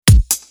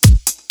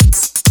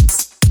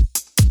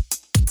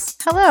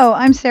Hello,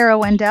 I'm Sarah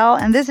Wendell,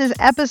 and this is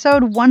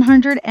episode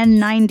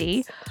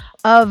 190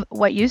 of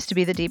what used to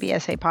be the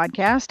DBSA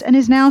podcast and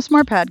is now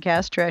Smart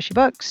Podcast Trashy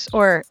Books,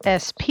 or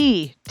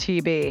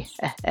SPTB.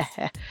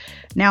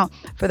 Now,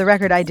 for the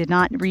record, I did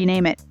not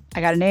rename it. I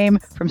got a name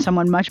from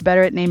someone much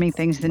better at naming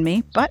things than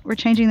me, but we're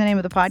changing the name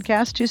of the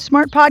podcast to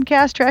Smart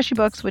Podcast Trashy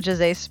Books, which is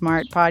a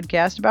smart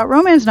podcast about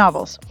romance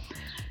novels.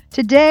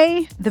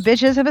 Today, the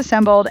bitches have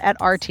assembled at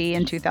RT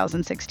in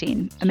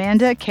 2016.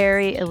 Amanda,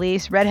 Carrie,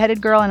 Elise,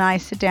 Redheaded Girl, and I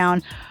sit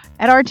down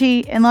at RT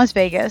in Las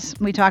Vegas.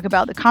 We talk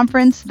about the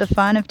conference, the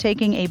fun of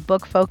taking a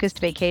book-focused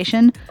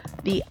vacation,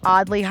 the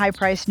oddly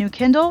high-priced new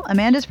Kindle,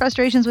 Amanda's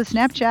frustrations with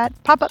Snapchat,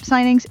 pop-up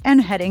signings,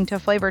 and heading to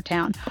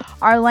Flavortown.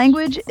 Our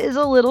language is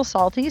a little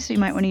salty, so you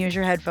might want to use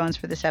your headphones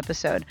for this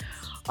episode.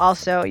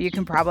 Also, you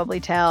can probably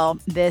tell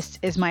this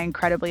is my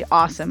incredibly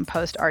awesome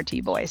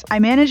post-RT voice. I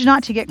managed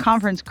not to get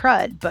conference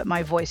crud, but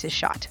my voice is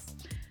shot.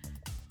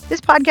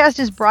 This podcast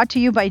is brought to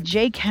you by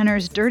Jay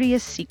Kenner's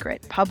Dirtiest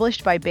Secret,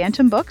 published by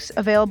Bantam Books,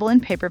 available in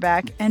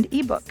paperback and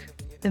ebook.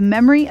 The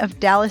memory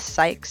of Dallas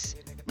Sykes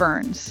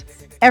burns.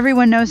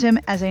 Everyone knows him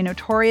as a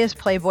notorious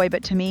playboy,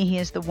 but to me, he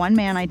is the one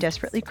man I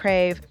desperately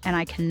crave and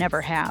I can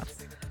never have.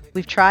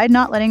 We've tried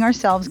not letting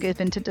ourselves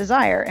give in to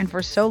desire, and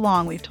for so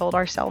long we've told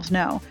ourselves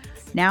no.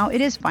 Now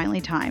it is finally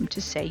time to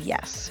say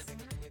yes.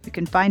 You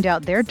can find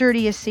out their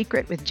dirtiest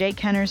secret with Jay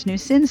Kenner's new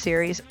Sin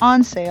series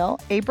on sale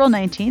April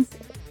 19th,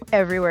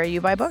 everywhere you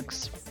buy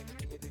books.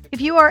 If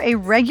you are a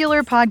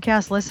regular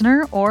podcast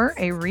listener or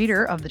a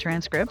reader of the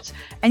transcripts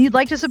and you'd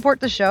like to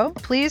support the show,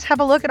 please have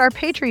a look at our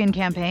Patreon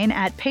campaign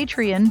at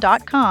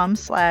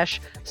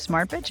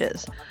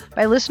patreon.com/smartbitches.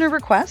 By listener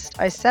request,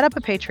 I set up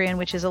a Patreon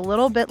which is a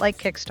little bit like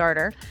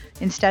Kickstarter.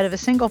 Instead of a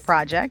single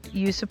project,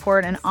 you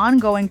support an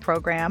ongoing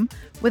program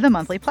with a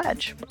monthly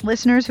pledge.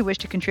 Listeners who wish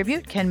to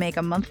contribute can make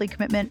a monthly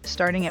commitment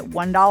starting at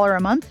 $1 a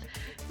month,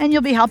 and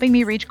you'll be helping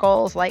me reach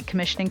goals like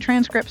commissioning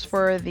transcripts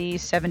for the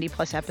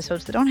 70-plus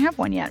episodes that don't have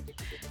one yet.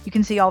 You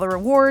can see all the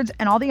rewards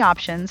and all the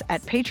options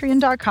at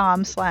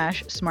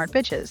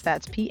patreon.com/smartbitches.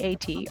 That's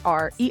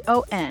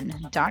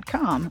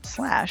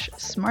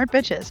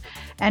patreon.com/smartbitches.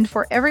 And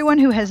for everyone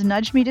who has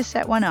nudged me to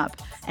set one up,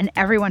 and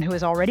everyone who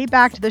has already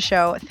backed the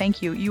show,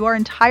 thank you. You are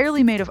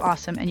entirely made of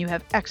awesome, and you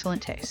have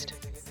excellent taste.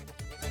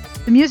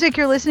 The music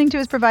you're listening to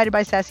is provided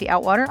by Sassy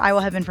Outwater. I will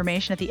have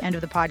information at the end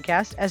of the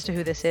podcast as to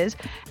who this is.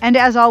 And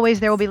as always,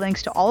 there will be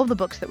links to all of the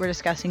books that we're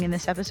discussing in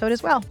this episode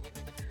as well.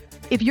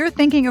 If you're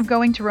thinking of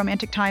going to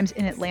Romantic Times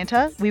in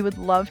Atlanta, we would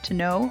love to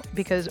know,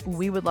 because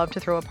we would love to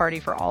throw a party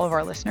for all of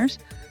our listeners.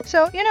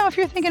 So, if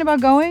you're thinking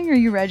about going or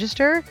you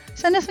register,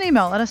 send us an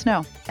email, let us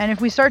know. And if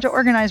we start to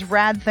organize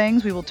rad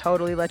things, we will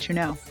totally let you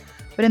know.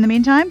 But in the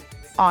meantime,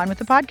 on with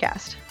the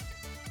podcast.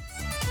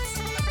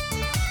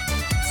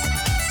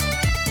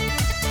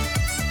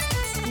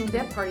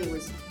 That party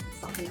was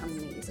fucking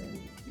amazing.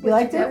 You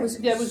liked it? That was,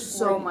 Yeah, it was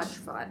so great. much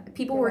fun.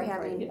 People were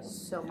having Yeah.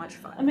 so much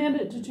fun.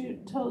 Amanda, did you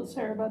tell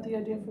Sarah about the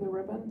idea for the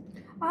ribbon?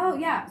 Oh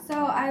yeah,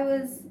 so I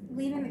was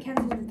leaving the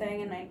Kensington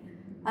thing, and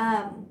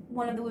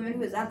one of the women who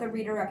was at the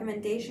reader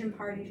recommendation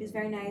party, she's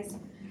very nice.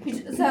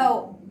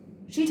 So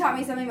she taught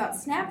me something about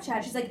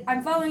Snapchat. She's like,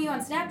 "I'm following you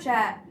on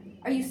Snapchat.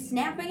 Are you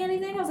snapping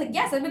anything?" I was like,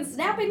 "Yes, I've been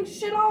snapping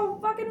shit all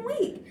fucking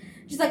week."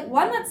 She's like,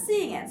 "Well, I'm not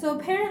seeing it." So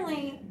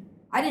apparently,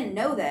 I didn't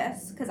know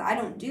this because I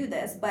don't do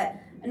this, but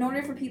in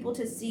order for people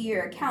to see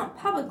your account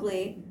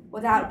publicly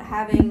without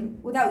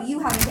you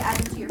having to add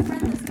it to your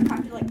friend list, you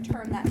have to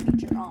turn that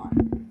feature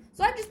on.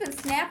 So I've just been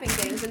snapping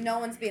things and no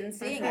one's been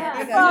seeing it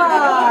because So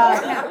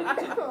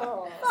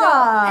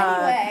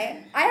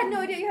anyway, I had no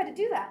idea you had to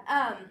do that.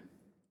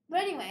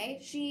 But anyway,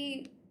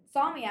 she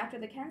saw me after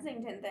the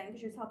Kensington thing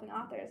because she was helping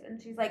authors, and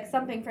she's like,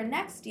 something for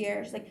next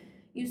year. She's like,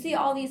 you see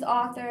all these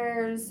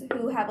authors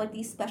who have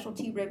these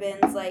specialty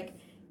ribbons,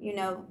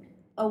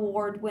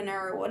 award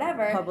winner or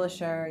whatever.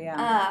 Publisher,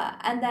 yeah.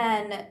 And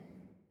then,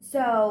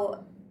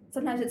 so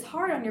sometimes it's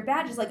hard on your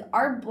badges.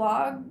 Our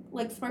blog,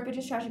 Smart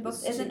Bitches Trashy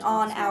Books, isn't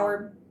on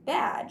our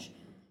badge.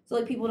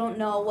 So, people don't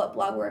know what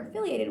blog we're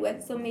affiliated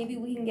with. So maybe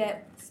we can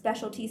get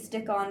specialty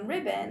stick-on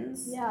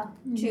ribbons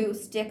to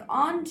stick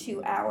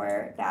onto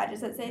our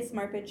badges that say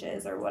Smart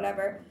Bitches or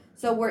whatever.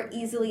 So we're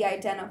easily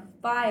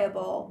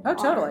identifiable. Oh,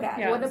 totally. On our badges.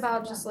 Yeah. What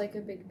about just a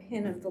big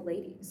pin of the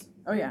ladies?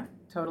 Oh, yeah.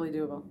 Totally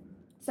doable.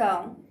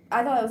 So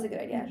I thought that was a good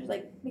idea. She's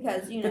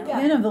because The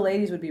pin of the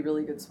ladies would be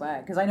really good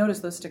swag, because I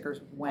noticed those stickers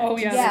went. Oh,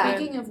 yeah. Yeah.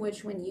 Speaking of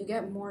which, when you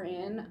get more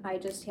in, I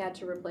just had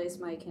to replace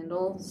my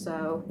Kindle,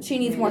 so she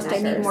needs more I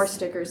stickers. need more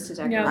stickers to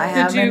decorate. Yeah. I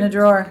have Did them in you- a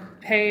drawer.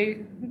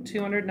 Pay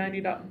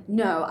 $290.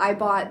 No, I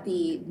bought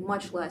the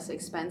much less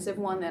expensive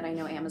one that I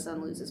know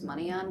Amazon loses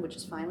money on, which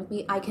is fine with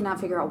me. I cannot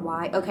figure out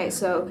why. Okay,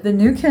 so The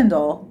new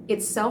Kindle.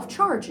 it's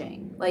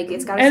self-charging.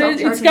 It's got a And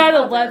self-charging it's got a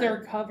cover.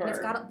 leather cover.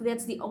 And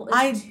that's the old.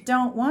 I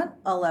don't want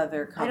a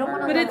leather cover. I don't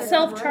want a But leather it's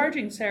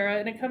self-charging, Sarah,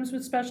 and it comes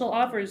with special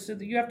offers, so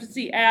that you have to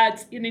see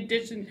ads in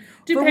addition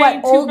to For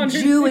paying what, old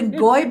 $200. Jew and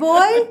Goy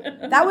Boy?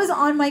 That was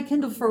on my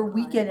Kindle for a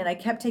weekend, and I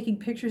kept taking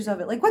pictures of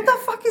it. What the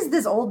fuck is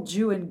this old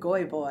Jew and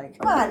Goy Boy?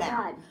 Come on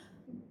now.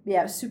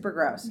 Yeah, it was super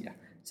gross. Yeah.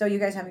 So you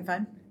guys having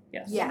fun?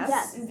 Yes.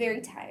 Yes. I'm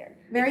very tired.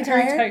 Very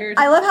Very tired? tired.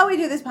 I love how we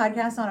do this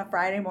podcast on a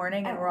Friday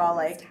morning and we're all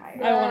like,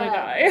 tired. I want to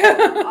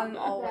die. I'm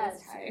always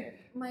Yes. tired.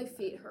 My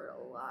feet hurt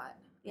a lot.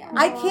 Yeah.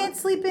 I can't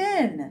sleep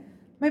in.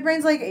 My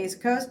brain's like,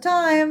 East Coast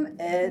time.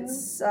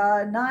 It's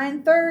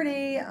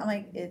 9:30. I'm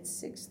like, it's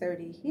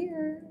 6:30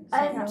 here. So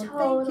I'm no, thank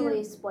totally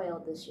you.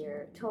 spoiled this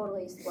year.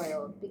 Totally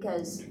spoiled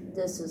because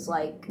this is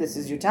like This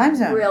is your time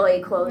zone.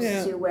 really close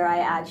Yeah. to where I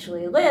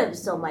actually live.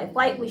 So my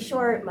flight was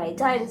short. My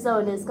time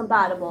zone is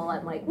compatible.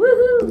 I'm like,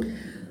 woohoo!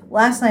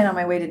 Last night on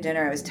my way to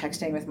dinner, I was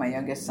texting with my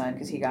youngest son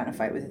because he got in a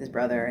fight with his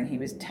brother, and he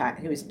was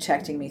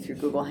texting me through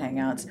Google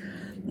Hangouts.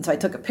 And so I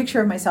took a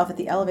picture of myself at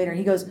the elevator, and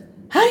he goes,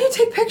 "How do you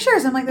take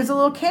pictures?" I'm like, "There's a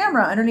little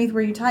camera underneath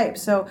where you type."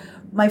 So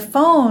my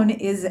phone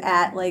is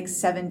at like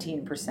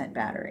 17%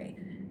 battery,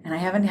 and I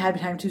haven't had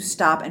time to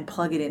stop and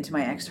plug it into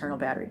my external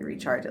battery to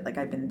recharge it. Like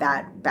I've been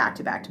that back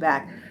to back to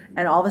back.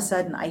 And all of a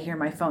sudden, I hear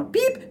my phone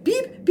beep,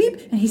 beep, beep.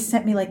 And he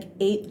sent me like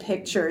 8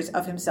 pictures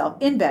of himself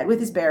in bed with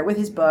his bear, with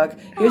his book.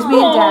 Here's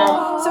me and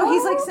dad. So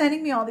he's like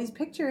sending me all these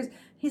pictures.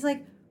 He's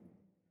like,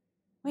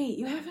 "Wait,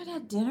 you haven't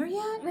had dinner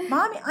yet?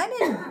 Mommy, I'm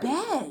in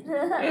bed.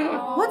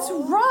 What's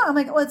wrong?" I'm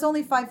like, "Oh, it's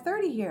only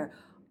 5:30 here."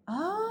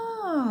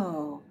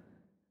 "Oh.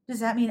 Does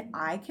that mean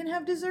I can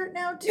have dessert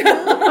now too?"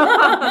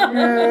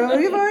 "No,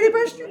 you've already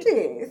brushed your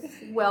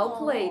teeth." Well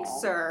played,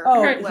 sir.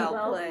 Oh, well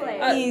well played.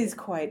 played. He's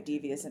quite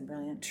devious and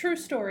brilliant. True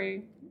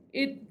story.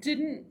 It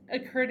didn't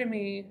occur to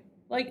me.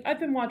 Like, I've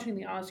been watching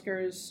the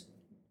Oscars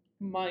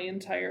my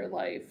entire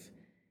life.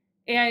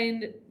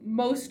 And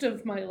most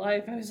of my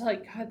life, I was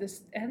like, God,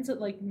 this ends at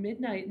like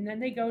midnight. And then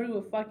they go to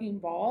a fucking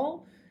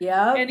ball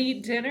Yep. and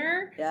eat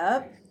dinner.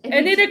 Yep.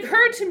 And it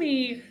occurred to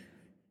me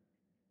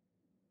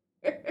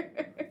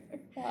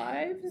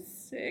 5,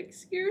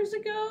 6 years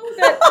ago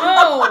that,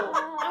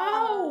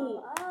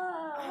 oh.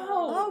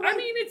 I right.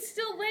 mean, it's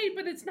still late,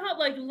 but it's not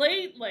like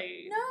late.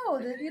 No,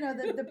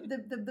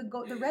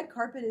 the red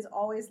carpet is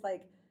always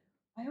like,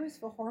 I always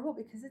feel horrible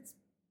because it's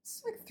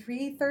like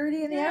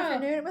 3:30 in the Yeah.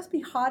 afternoon. It must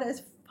be hot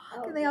as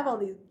fuck, and they have all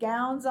these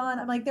gowns on.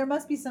 I'm like, there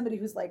must be somebody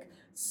who's like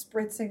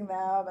spritzing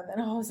them and then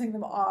hosing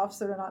them off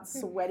so they're not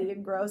sweaty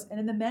and gross. And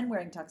in the men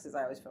wearing tuxes,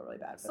 I always feel really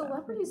bad for them.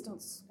 Celebrities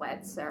don't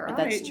sweat, Sarah.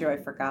 That's Right. true. I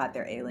forgot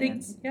they're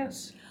aliens.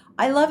 Yes.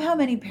 I love how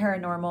many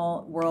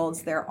paranormal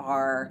worlds there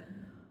are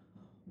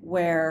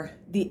where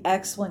the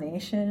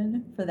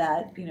explanation for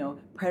that,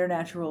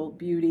 preternatural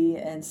beauty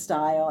and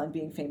style and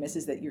being famous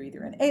is that you're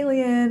either an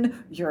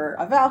alien, you're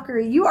a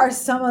Valkyrie, you are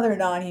some other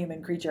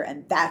non-human creature,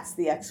 and that's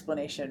the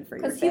explanation for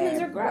your Because humans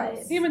fame. are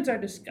gross. Humans are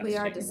disgusting. We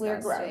are We're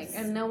disgusting. gross.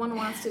 And no one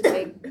wants to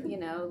take,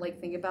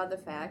 think about the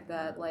fact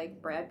that,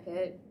 like, Brad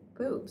Pitt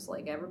poops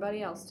like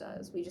everybody else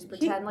does. We just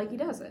pretend like he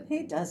doesn't.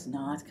 He does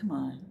not. Come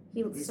on.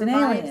 He He's an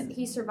survives. alien.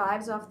 He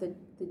survives off the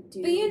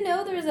dude.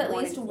 But there's at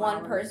wanting least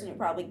one flowers. person who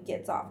probably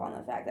gets off on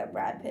the fact that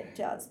Brad Pitt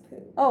does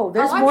poop. Oh,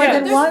 there's Oh, I'm more sure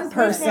than there's- one There's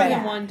more person.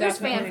 than one, There's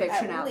fan definitely.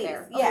 fiction At out least,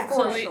 there. yeah. For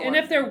Absolutely. sure. And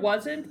if there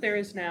wasn't, there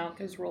is now,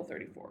 because Rule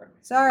 34.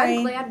 Sorry.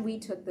 I'm glad we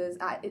took this.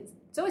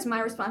 It's always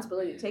my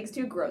responsibility. It takes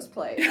 2 gross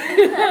plays.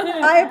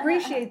 I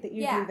appreciate that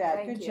you Yeah, do that.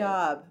 thank Good you.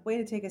 job. Way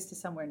to take us to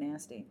somewhere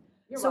nasty.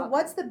 You're So welcome.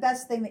 what's the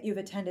best thing that you've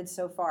attended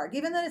so far?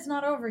 Given that it's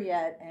not over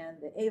yet and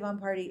the Avon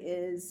party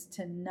is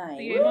tonight.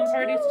 The Avon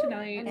party's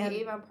tonight. And and-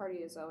 the Avon party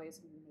is always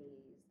amazing.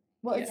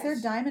 Well, it's their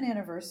Yes. diamond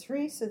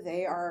anniversary, so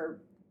they are.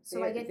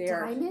 So I get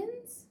they're-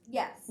 diamonds?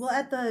 Yes. Well,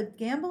 at the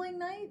gambling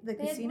night, the They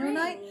had casino rings.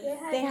 night,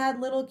 they had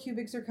little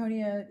cubic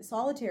zirconia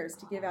solitaires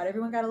to give out.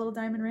 Everyone got a little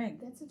diamond ring.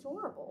 That's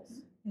adorable.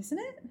 Isn't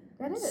it?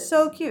 That is.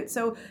 So cute.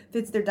 So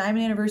it's their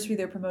diamond anniversary.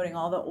 They're promoting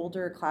all the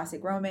older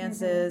classic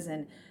romances,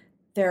 and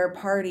their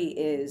party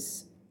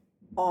is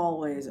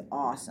always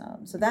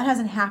awesome. So that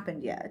hasn't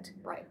happened yet.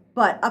 Right.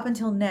 But up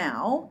until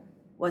now,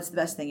 what's the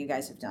best thing you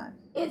guys have done?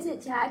 Is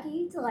it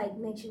tacky to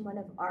mention one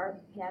of our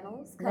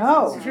panels? 'Cause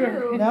No. it's Sure.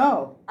 true.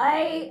 No.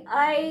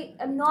 I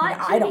am not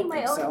I don't tooting my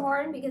think own so.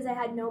 horn because I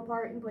had no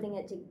part in putting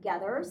it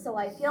together. So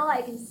I feel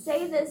I can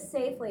say this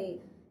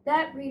safely.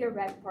 That reader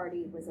rec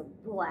party was a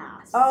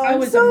blast. Oh, I I'm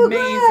was so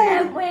amazing.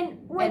 glad. And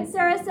when And-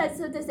 Sarah said,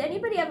 "So does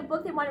anybody have a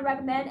book they want to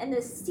recommend?" and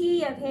the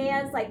sea of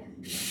hands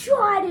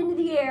shot into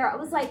the air, I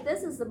was like,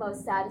 "This is the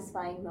most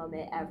satisfying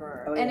moment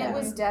ever." Oh, And yeah. it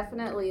was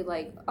definitely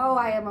like, oh,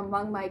 I am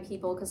among my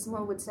people, because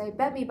someone would say,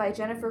 "Bet me" by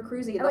Jennifer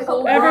Cruzy. The Oh,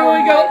 whole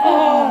Everyone world go, it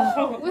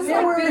oh. was Yeah,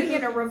 like we're- being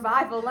in a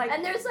revival. Like,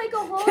 And there's a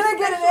whole Can I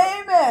get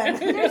an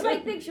amen?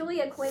 There's the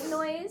Julia Quinn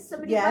noise.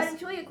 Somebody Yes. brought in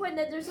Julia Quinn.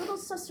 Then there's little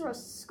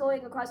sisters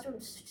going across the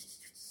room.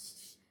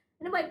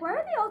 And I'm like, why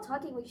are they all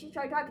talking when she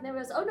started talking? And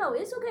everyone goes, oh no,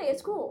 it's okay,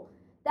 it's cool.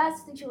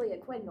 That's the Julia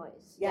Quinn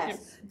noise.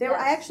 Yes. Yes.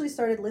 I actually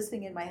started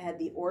listing in my head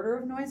the order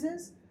of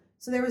noises.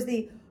 So there was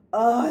the,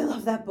 oh, I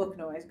love that book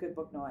noise, good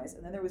book noise.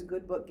 And then there was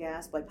good book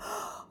gasp, like,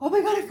 oh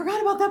my God, I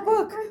forgot about that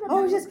book. forgot about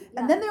Oh, that yes. book,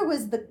 And yeah. then there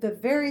was the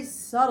very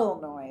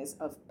subtle noise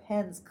of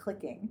pens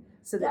clicking,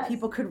 so that Yes.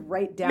 people could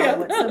write down Yeah.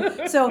 what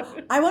some.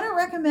 So I want to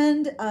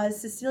recommend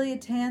Cecilia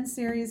Tan's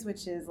series,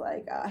 which is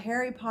like a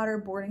Harry Potter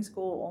boarding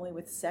school only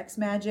with sex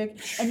magic,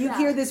 and you Yeah.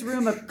 hear this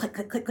room of click,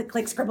 click, click, click,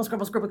 click, scribble,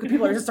 scribble, scribble, because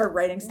people are just start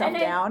writing stuff And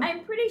down.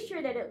 I'm pretty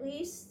sure that at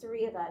least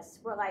 3 of us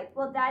were like,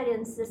 well, that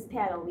ends this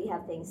panel. We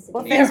have things to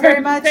Well, do. thanks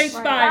very much. Thanks,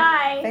 Right. bye.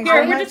 Bye. Thanks Here,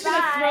 very we're much. just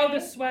gonna throw Bye.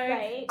 this way.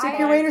 Right. Tip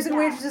your waiters and Yeah.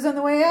 waitresses on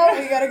the way out.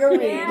 We gotta go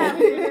read. Yeah,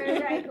 we're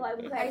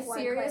right. I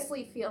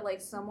seriously feel like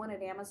someone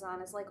at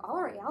Amazon is like, all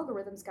our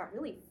algorithms got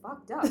really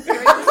fucked up during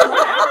this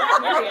 1 hour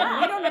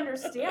period. We don't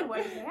understand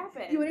what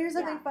happened. You want to hear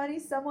something Yeah. funny?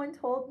 Someone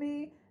told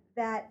me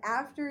that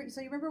after,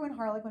 so you remember when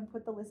Harlequin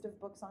put the list of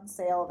books on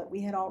sale that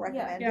we had all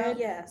recommended?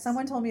 Yeah.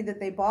 Someone told me that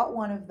they bought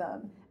one of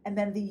them, and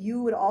then the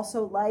you would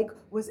also like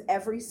was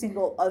every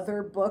single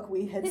other book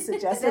we had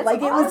suggested. That's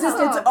Like it was just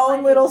its awesome.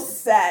 own little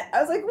set.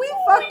 I was like, we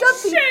fucked up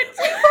the shit.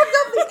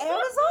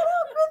 Amazon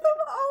algorithm.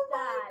 Oh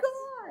my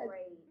That's god!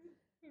 great.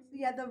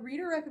 Yeah, the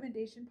reader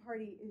recommendation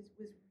party was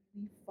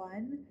really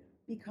fun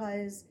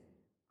because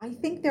I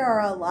think there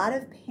are a lot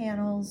of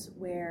panels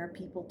where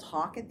people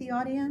talk at the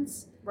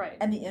audience Right.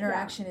 and the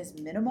interaction is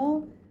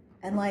minimal.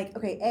 And like,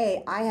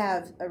 okay, I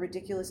have a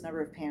ridiculous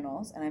number of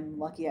panels, and I'm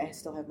lucky I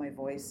still have my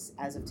voice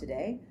as of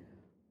today.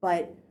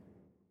 But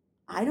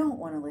I don't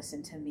want to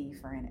listen to me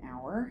for an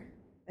hour.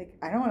 Like,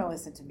 I don't want to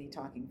listen to me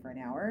talking for an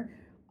hour.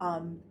 I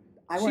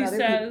want She other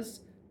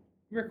says,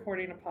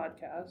 recording a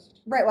podcast.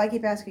 Right. Well, I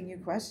keep asking you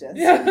questions.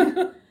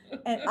 Yeah.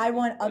 And I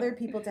want other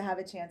people to have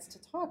a chance to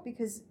talk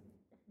because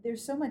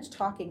there's so much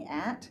talking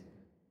at.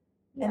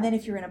 Yeah. And then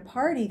if you're in a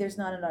party, there's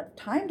not enough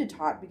time to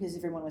talk because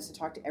everyone wants to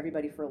talk to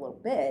everybody for a little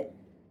bit.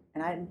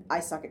 And I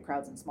suck at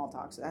crowds and small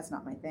talk, so that's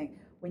not my thing.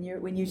 When you're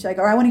like,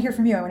 oh, I want to hear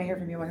from you. I want to hear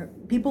from you.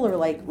 People are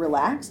like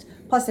relaxed.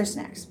 Plus, there's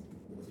snacks.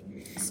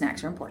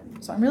 Snacks are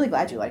important. So I'm really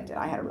glad you liked it.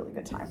 I had a really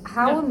good time.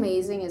 How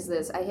amazing is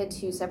this? I had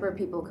 2 separate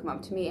people come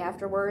up to me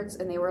afterwards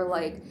and they were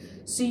like,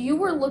 so you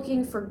were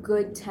looking for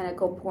good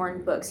tentacle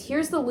porn books.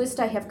 Here's the list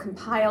I have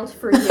compiled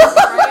for you,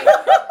 right?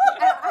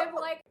 And I'm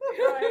like,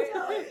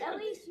 So at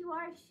least you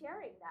are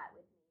sharing that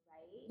with me,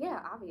 right? yeah,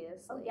 obviously.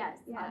 Oh, yes,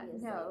 Yeah,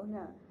 obviously.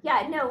 no.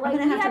 Yeah, no, like I'm going we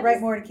to have to had write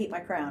this- more to keep my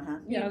crown, huh?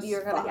 Yes.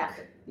 You're gonna Yeah. have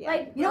to. Yeah.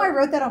 Like, You know, I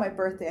wrote that on my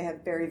birthday. I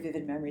have very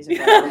vivid memories of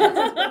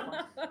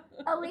that.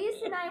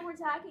 Elise and I were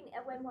talking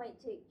at one point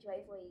to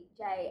Joyfully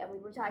Jay, and we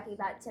were talking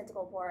about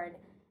tentacle porn.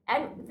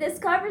 And this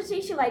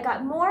conversation like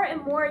got more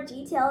and more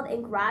detailed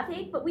and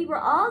graphic, but we were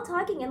all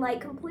talking in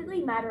like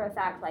completely matter of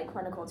fact, like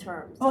clinical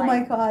terms. Oh like,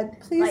 my God,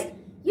 please. Like,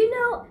 you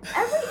know,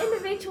 every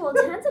individual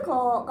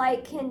tentacle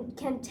like can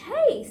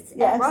taste.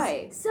 Yes.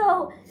 Right.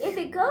 So if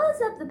it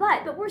goes up the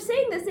butt, but we're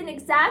saying this in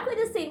exactly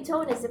the same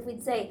tone as if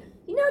we'd say,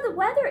 you know, the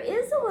weather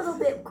is a little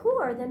bit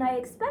cooler than I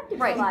expected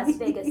Right. for Las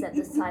Vegas at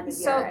this time of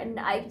So- year. And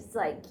I was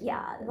like,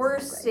 yeah. this We're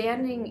is great.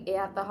 standing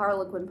at the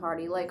Harlequin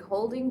party, like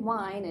holding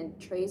wine and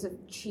trays of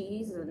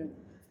cheese and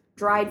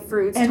dried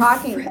fruits,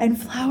 talking.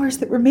 and flowers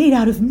that were made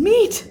out of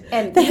meat.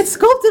 And They had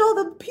sculpted all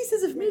the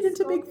pieces of meat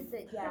into big Sculpted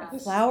it, yeah.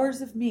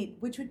 flowers of meat,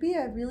 which would be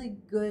a really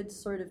good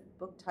sort of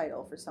book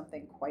title for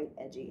something quite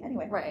edgy.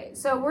 Anyway, Right.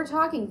 So we're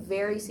talking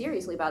very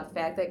seriously about the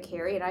fact that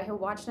Carrie and I have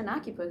watched an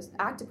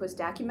octopus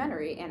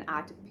documentary, and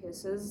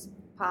octopus's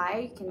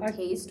pie can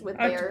taste with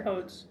their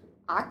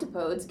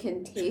octopodes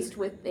can taste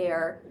with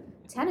their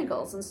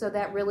tentacles, and so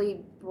that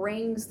really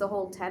brings the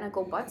whole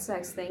tentacle butt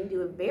sex thing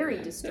to a very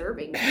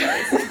disturbing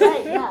place.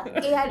 Right, yeah.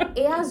 And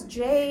as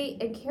Jay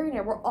and Carrie and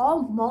I were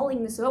all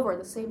mulling this over at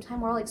the same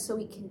time, we're like, so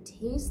we can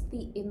taste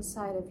the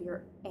inside of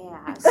your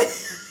ass.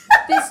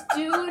 this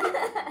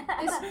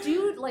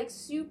dude, like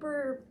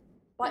super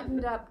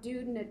buttoned up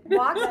dude, and it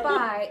walks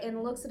by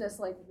and looks at us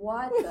like,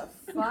 what the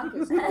fuck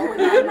is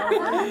going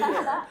on over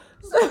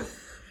here?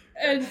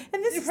 And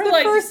this is we're the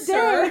like, first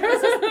sir,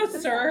 day.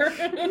 sir.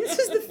 this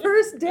is the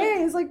first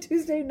day. It's like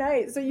Tuesday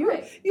night, so you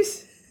Right. you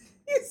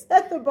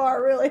set the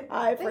bar really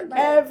high for Right.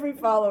 every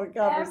following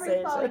conversation.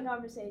 Every following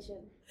conversation.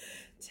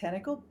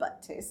 Tentacle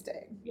butt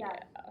tasting. Yeah.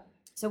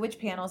 So, which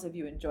panels have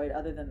you enjoyed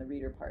other than the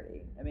reader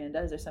party?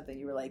 Amanda, is there something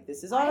you were like,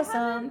 this is I awesome?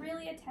 haven't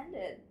really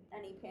attended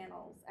any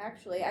panels,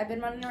 actually. I've been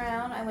running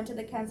around. I went to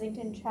the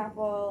Kensington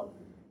Chapel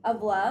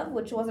of Love,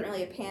 which wasn't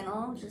really a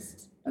panel,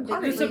 just a big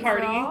Just a free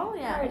party. for all.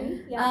 Yeah.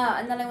 Party, yeah.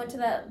 And then I went to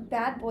the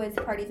Bad Boys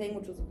party thing,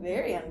 which was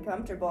very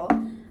uncomfortable.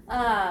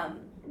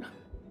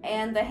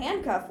 And the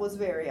handcuff was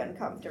very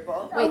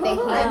uncomfortable. Wait, they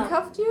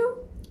handcuffed you?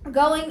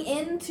 Going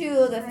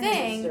into the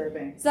thing,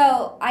 Disturbing.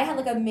 so I had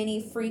like a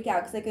mini freak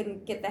out because I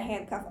couldn't get the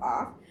handcuff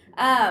off.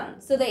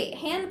 So they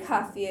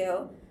handcuff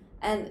you,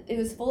 and it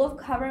was full of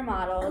cover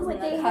models. Oh, but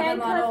and they the cover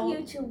handcuff model,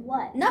 you to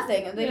what?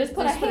 Nothing. They just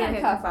put a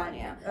handcuff on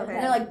you. Okay.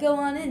 And they're like, "Go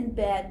on in,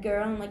 bad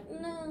girl." I'm like,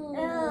 "No."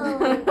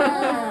 Oh.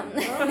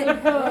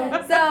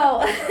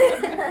 So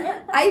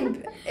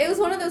it was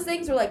one of those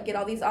things where like get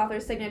all these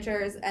authors'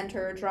 signatures,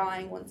 enter a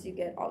drawing once you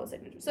get all the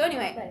signatures. So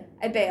anyway, Right.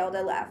 I bailed.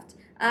 I left.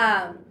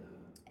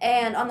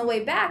 And on the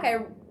way back,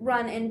 I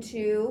run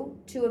into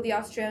 2 of the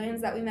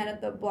Australians that we met at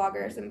the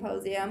blogger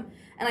symposium,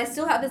 and I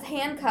still have this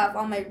handcuff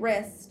on my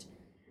wrist,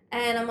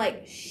 and I'm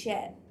like,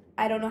 shit,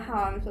 I don't know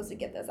how I'm supposed to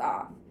get this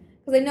off.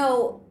 Because I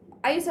know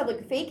I used to have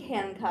like fake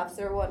handcuffs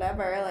or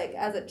whatever, like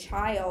as a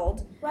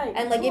child. Right.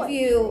 And like if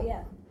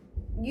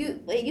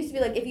it used to be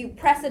like if you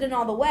press it in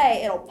all the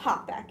way, it'll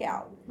pop back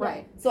out.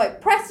 Right. So I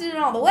pressed it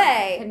in all the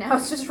way, And now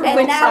it's just and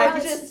really now tight.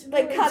 it's just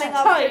like really cutting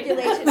off tight.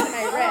 circulation to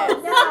my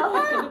wrist.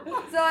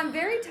 No. So I'm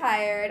very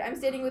tired. I'm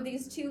standing with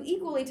these two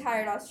equally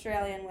tired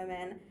Australian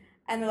women,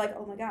 and they're like,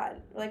 "Oh my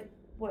god!" Like,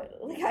 what?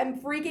 Like, I'm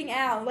freaking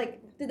out.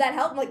 Like, did that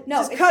help? I'm like, no,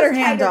 Just it's cut just her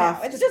hand tighter off.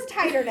 now. It's just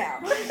tighter now.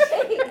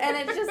 And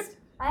it's just,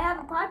 I have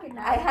a pocket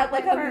knife. I had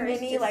like a Purse,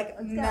 mini just- like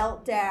let's go.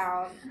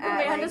 meltdown.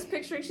 At, Amanda's like,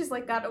 picturing she's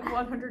like got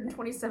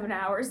 127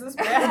 hours this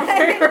I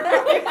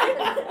bad.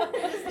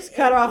 Just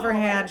cut off her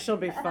hand. She'll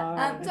be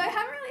fine. So I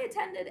haven't really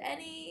attended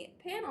any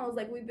panels.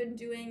 Like we've been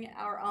doing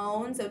our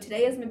own. So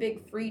today is my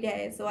big free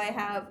day. So I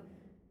have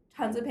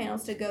tons of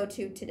panels to go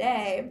to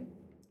today.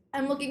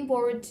 I'm looking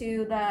forward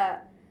to the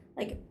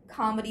like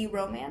comedy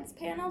romance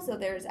panel. So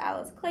there's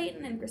Alice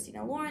Clayton and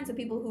Christina Lawrence, the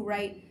people who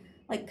write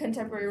like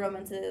contemporary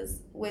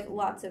romances with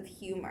lots of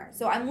humor.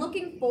 So I'm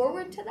looking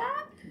forward to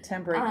that.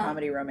 Contemporary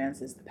comedy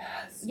romance is the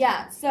best.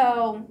 Yeah.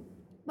 So,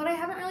 but I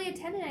haven't really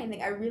attended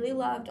anything. I really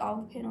loved all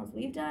the panels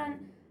we've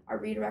done. Our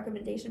reader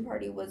recommendation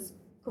party was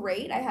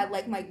great. I had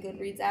like my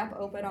Goodreads app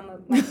open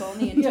on my phone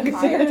the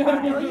entire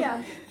time. Oh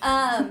yeah.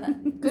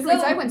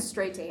 Goodreads, So- I went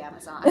straight to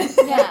Amazon.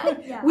 Yeah.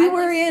 Yeah. We I'm,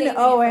 were like, in saving it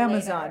Oh for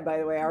Amazon, later. by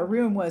the way. Our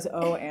room was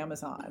Oh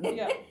Amazon.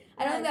 Yeah.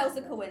 I don't think that was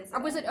a coincidence.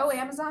 Or was it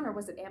Amazon or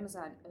was it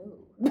Amazon?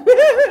 Oh.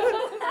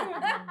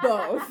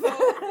 Both.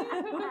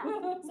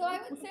 So I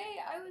would say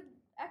I would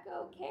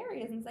echo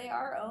Carrie's and say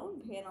our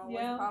own panel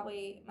Yeah. was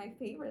probably my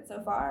favorite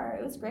so far.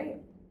 It was great.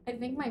 I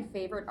think my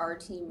favorite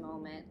RT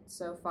moment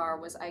so far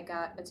was I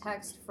got a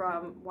text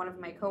from one of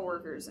my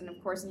coworkers, and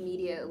of course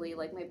immediately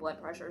like my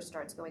blood pressure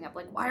starts going up.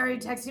 Like, why are you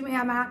texting me?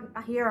 I'm out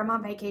here. I'm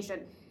on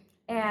vacation,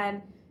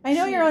 and I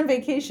know you're on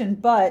vacation,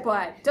 but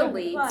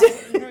delete. But-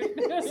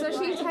 So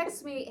she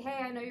texts me,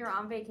 "Hey, I know you're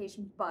on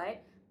vacation,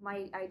 but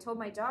I told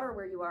my daughter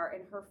where you are,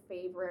 and her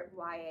favorite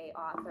YA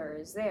author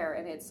is there,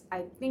 and it's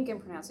I think I'm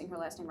pronouncing her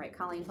last name right,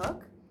 Colleen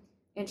Hook,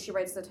 and she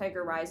writes the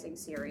Tiger Rising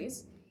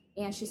series."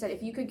 And she said,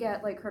 if you could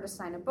get like her to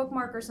sign a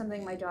bookmark or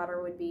something, my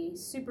daughter would be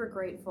super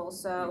grateful.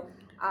 So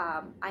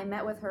I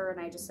met with her and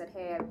I just said,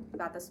 hey, I've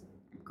got this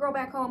girl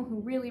back home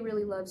who really,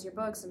 really loves your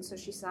books. And so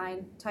she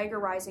signed Tiger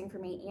Rising for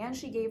me, and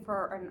she gave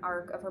her an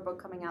arc of her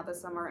book coming out this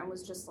summer and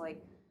was just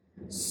like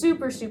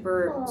super,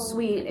 super Aw.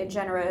 sweet and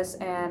generous.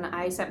 And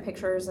I sent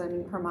pictures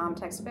and her mom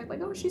texted back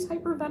like, oh, she's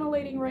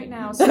hyperventilating right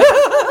now. So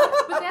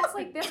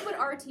but that's what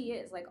RT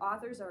is. Like,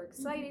 authors are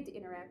excited to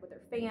interact with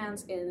their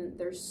fans, and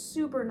they're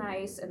super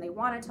nice, and they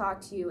want to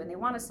talk to you, and they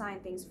want to sign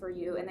things for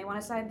you, and they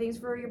want to sign things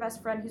for your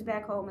best friend who's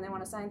back home, and they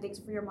want to sign things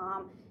for your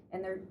mom,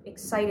 and they're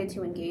excited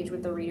to engage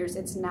with the readers.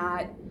 It's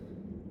not,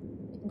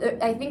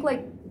 I think,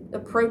 like,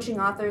 approaching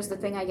authors, the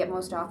thing I get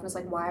most often is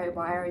like, why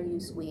are you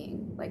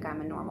sweeing? Like,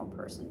 I'm a normal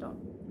person.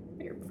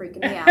 You're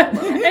freaking me out a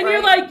little, And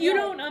you're right? like, you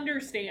don't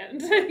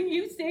understand.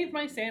 You saved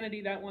my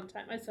sanity that one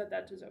time. I said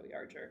that to Zoe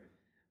Archer.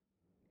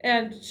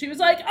 And she was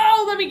like,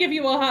 oh, let me give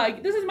you a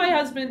hug. This is my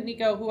husband,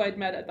 Nico, who I'd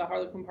met at the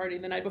Harlequin party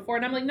the night before.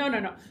 And I'm like, no.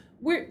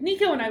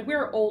 Nico and I,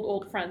 we're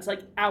old friends,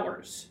 like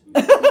hours.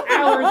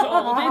 Hours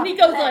old. And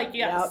Nico's like,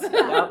 yes. Yep.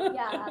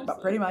 Yeah,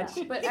 But pretty much.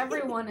 absolutely, But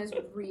everyone is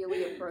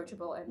really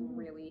approachable and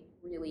really,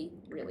 really,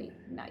 really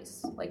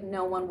nice. Like,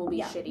 no one will be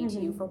Yeah. shitty to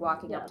you for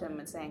walking up Yeah. to them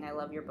and saying, I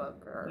love your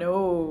book. Or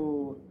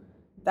No.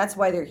 That's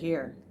why they're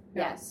here.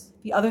 Yes.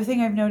 The other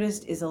thing I've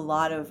noticed is a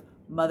lot of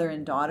mother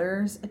and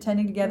daughters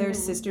attending together, Mhm.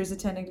 sisters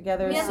attending I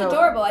together. mean, that's so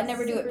adorable. I'd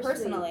never do Super it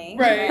personally.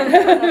 Right. But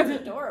that's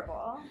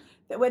adorable.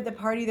 at the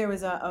party there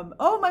was a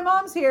oh, my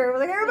mom's here. We're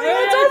like, everybody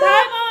Yes, answer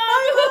that.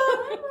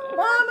 hi, Hi,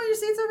 Mom, are your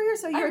seats over here?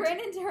 So I you're ran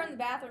into her in the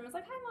bathroom. I was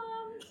like, hi, Mom.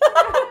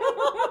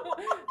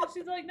 And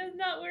she's like, that's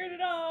not weird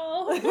at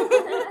all.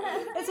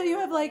 and so you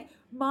have like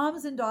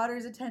moms and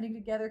daughters attending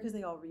together because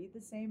they all read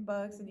the same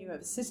books, and you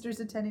have sisters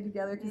attending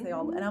together because they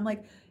all. And I'm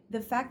like,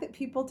 the fact that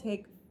people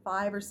take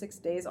 5 or 6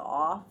 days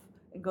off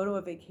and go to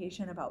a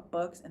vacation about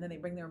books, and then they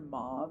bring their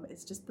mom,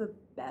 it's just the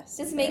best.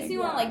 Just makes thing. me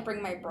want to like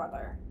bring my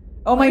brother.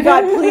 Oh my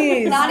God,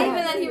 please! Not even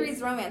that he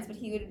reads romance, but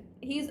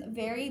he's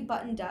very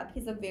buttoned up.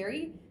 He's a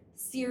very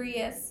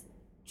serious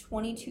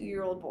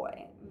 22-year-old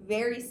boy.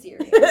 Very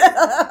serious.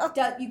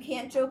 You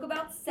can't joke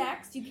about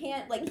sex. You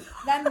can't, like,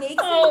 that makes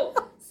Oh.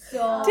 him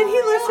so Did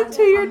he listen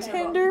to your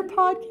uncomfortable. Tinder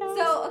podcast?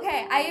 So,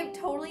 okay, I have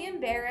totally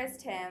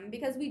embarrassed him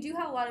because we do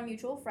have a lot of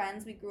mutual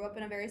friends. We grew up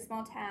in a very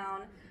small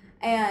town.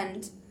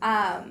 And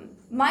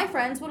my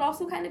friends would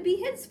also kind of be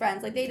his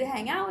friends. Like, they'd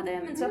hang out with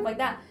him and stuff like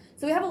that.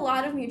 So we have a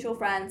lot of mutual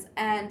friends.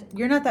 And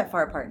You're not that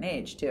far apart in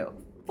age, too.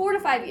 4 to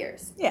 5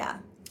 years. Yeah.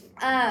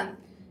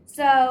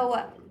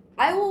 So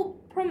I will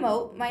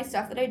promote my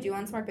stuff that I do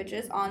on Smart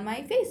Bitches on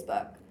my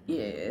Facebook.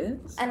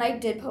 Yes. And I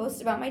did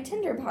post about my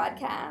Tinder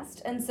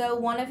podcast. And so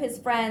one of his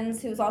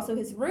friends, who's also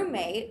his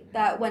roommate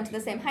that went to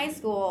the same high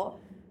school,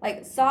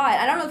 like, saw it.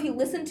 I don't know if he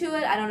listened to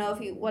it. I don't know if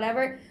he,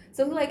 whatever.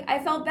 So, like, I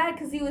felt bad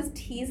because he was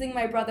teasing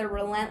my brother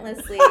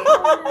relentlessly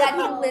that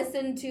he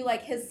listened to,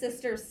 like, his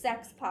sister's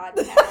sex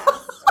podcast.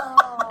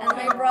 And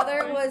my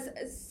brother was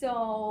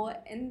so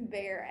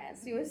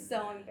embarrassed. He was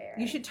so embarrassed.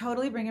 You should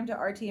totally bring him to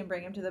RT and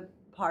bring him to the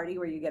party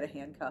where you get a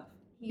handcuff.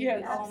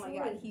 Yes. Oh my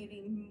god, he'd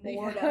be Yeah.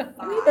 mortified.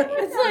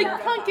 It's like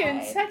Mortified.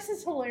 pumpkin. Sex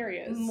is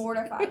hilarious.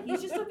 Mortified. He's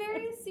just a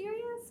very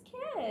serious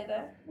kid.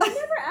 We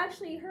never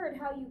actually heard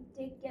how you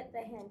did get the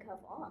handcuff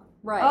off.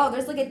 Right. Oh,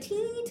 there's like a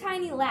teeny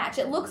tiny latch.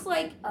 It looks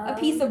like a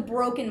piece of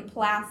broken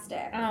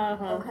plastic.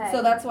 Uh-huh. Okay.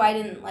 So that's why I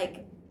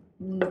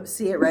didn't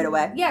See it right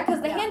away. Yeah,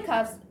 because the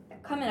handcuffs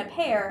come in a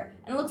pair,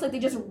 and it looks like they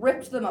just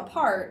ripped them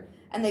apart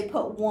and they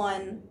put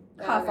one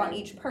cuff on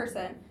each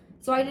person.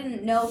 So I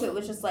didn't know if it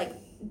was just like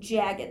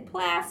jagged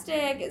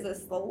plastic. Is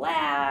this the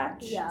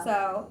latch? Yeah.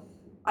 So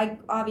I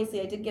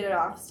did get it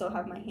off. Still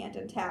have my hand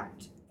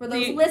intact. For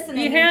those The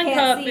listening who handcuff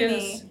can't see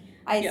is- me,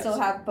 I yes. still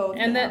have both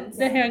And hands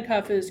the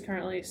handcuff is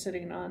currently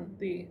sitting on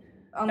the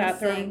on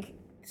bathroom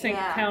the sink.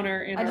 Yeah.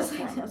 counter in I our just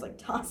room. I was like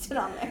tossed it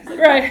on there.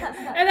 Right.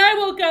 And I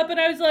woke up and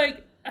I was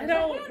like, I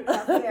don't.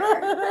 Handcuff here.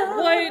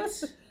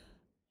 What?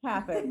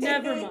 Happened.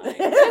 Never mind.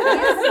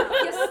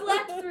 You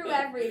slept through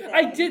everything.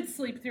 I did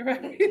sleep through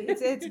everything.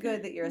 It's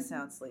good that you're a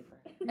sound sleeper.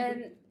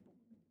 And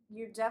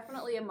you're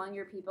definitely among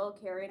your people.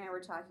 Carrie and I were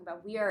talking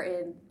about, we are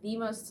in the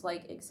most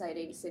like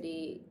exciting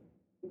city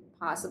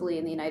possibly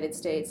in the United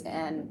States,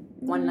 and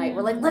one night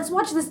we're like, let's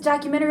watch this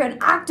documentary on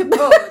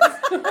octopodes.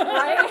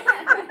 Right?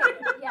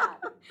 Yeah.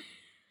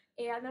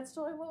 And that's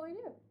totally what we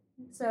do.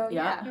 So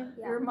Yeah.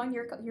 you're among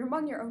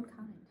your own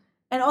kind.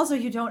 And also,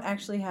 you don't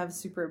actually have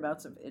super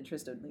amounts of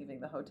interest in leaving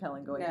the hotel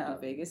and going to No.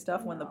 do Vegas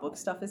stuff when the book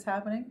stuff is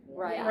happening.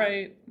 Right. Yeah.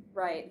 Right.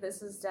 Right.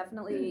 This is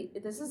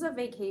a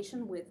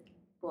vacation with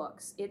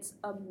books. It's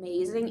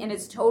amazing, and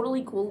it's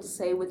totally cool to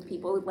say with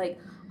people like,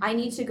 I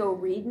need to go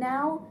read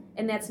now,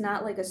 and that's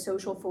not like a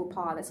social faux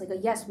pas. That's like a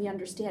yes, we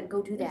understand.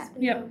 Go do that.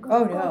 Yeah.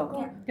 Oh,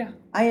 no. Yeah.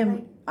 I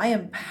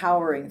am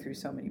powering through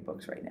so many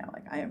books right now.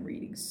 Like, I am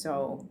reading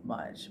so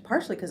much.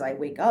 Partially because I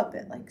wake up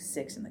at like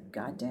 6 in the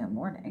goddamn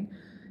morning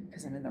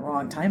because I'm in the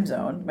wrong time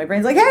zone. My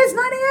brain's like, hey, it's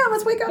 9 a.m.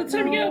 Let's wake up. It's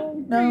time to go.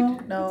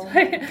 No.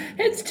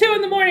 It's 2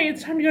 in the morning.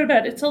 It's time to go to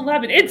bed. It's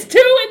 11. It's 2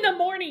 in the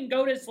morning.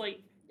 Go to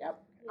sleep.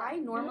 I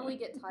normally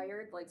get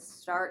tired, like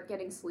start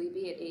getting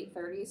sleepy at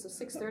 8:30, so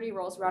 6:30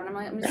 rolls around. I'm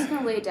like, I'm just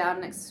gonna lay down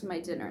next to my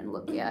dinner and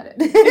look at it.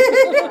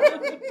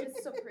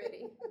 It's so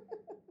pretty.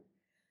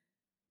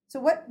 So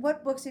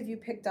what books have you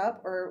picked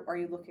up or are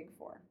you looking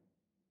for?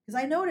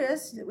 Because I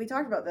noticed, we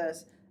talked about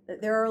this,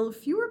 that there are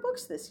fewer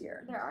books this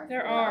year.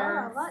 There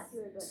are. a lot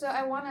fewer books. So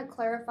I want to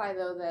clarify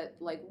though that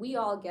like we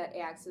all get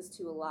access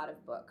to a lot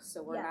of books,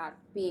 so we're Yeah. not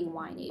being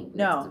whiny.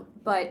 No.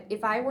 But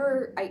if I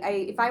were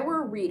if I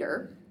were a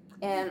reader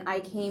and I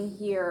came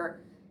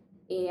here,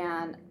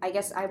 and I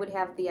guess I would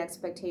have the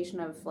expectation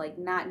of like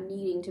not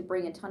needing to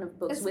bring a ton of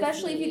books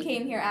Especially with me. if you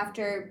came here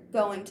after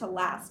going to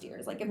last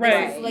year's. Like if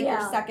Right. this is like Yeah.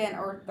 your second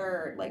or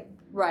third, like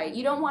Right.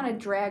 You don't want to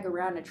drag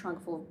around a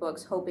trunk full of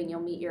books hoping you'll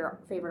meet your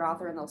favorite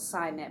author and they'll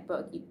sign that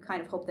book. You kind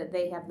of hope that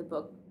they have the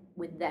book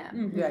with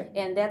them. Mhm. Right.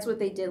 And that's what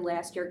they did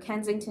last year.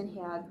 Kensington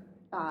had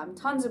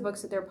tons of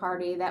books at their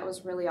party. That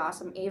was really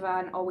awesome.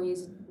 Avon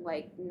always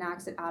like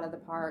knocks it out of the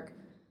park.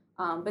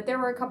 But there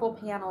were a couple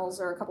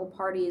panels or a couple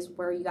parties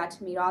where you got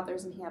to meet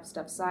authors and have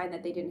stuff signed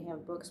that they didn't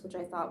have books, which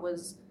I thought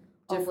was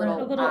Different.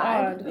 a little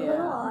odd. odd. a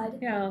little odd.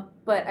 Yeah.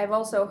 But I've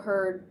also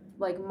heard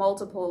like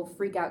multiple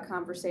freak out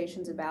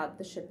conversations about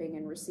the shipping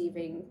and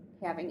receiving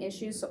having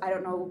issues. So I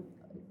don't know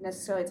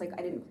necessarily. It's like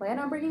I didn't plan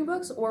on bringing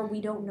books, or we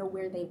don't know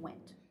where they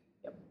went.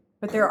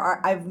 But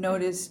I've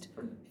noticed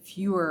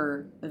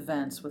fewer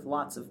events with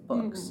lots of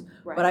books.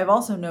 Right. But I've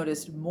also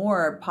noticed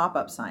more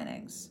pop-up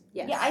signings.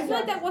 Yes. yeah, I feel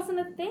like that wasn't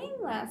a thing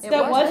last It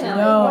year. That wasn't.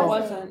 No. It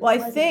wasn't. Well, I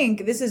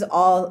think this is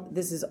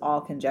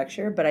all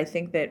conjecture, but I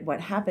think that what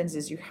happens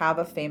is you have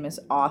a famous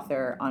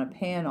author on a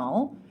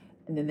panel,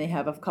 and then they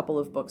have a couple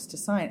of books to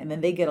sign, and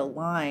then they get a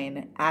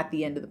line at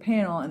the end of the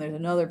panel, and there's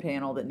another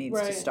panel that needs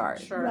to Right,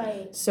 start. Sure.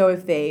 Right. So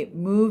if they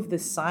move the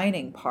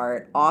signing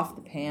part off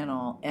the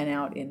panel and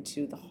out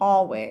into the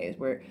hallways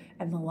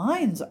and the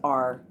lines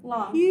are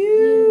Long.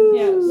 huge.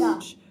 Yes.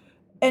 Yeah.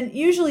 And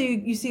usually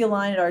you see a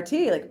line at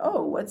RT like,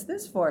 oh, what's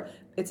this for?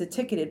 It's a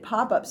ticketed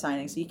pop-up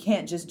signing, so you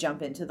can't just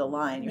jump into the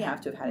line. You Yeah.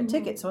 have to have had a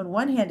ticket. So on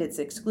one hand, it's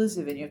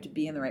exclusive and you have to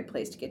be in the right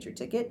place to get your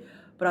ticket.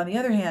 But on the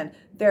other hand,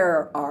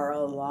 there are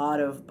a lot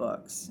of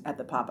books at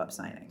the pop-up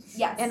signing.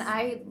 Yes. And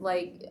I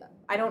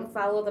don't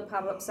follow the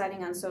pop-up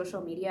signing on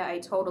social media. I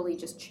totally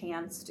just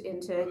chanced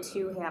into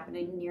two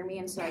happening near me,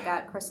 and so I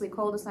got Chris Lee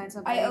Cole to sign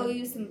something. I owe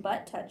you some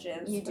butt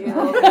touches. You do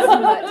owe me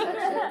some butt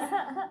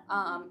touches.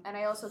 And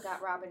I also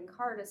got Robin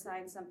Carr to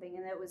sign something,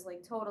 and it was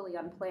like totally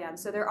unplanned.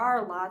 So there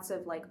are lots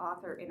of like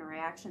author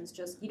interactions.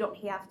 Just you don't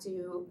have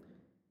to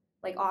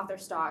like author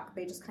stock.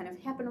 They just kind of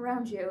happen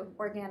around you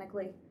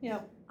organically.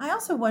 I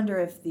also wonder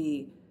if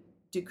the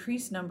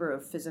decreased number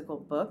of physical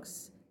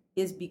books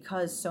is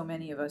because so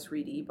many of us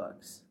read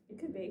ebooks. It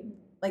could be.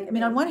 Like, I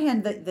mean, on one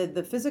hand,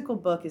 the physical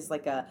book is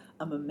like a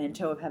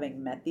memento of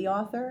having met the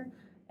author.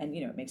 and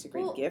it makes a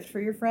great Well- gift for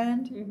your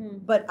friend. Mm-hmm.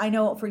 But I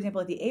know, for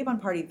example, at the Avon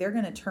party, they're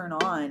going to turn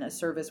on a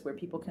service where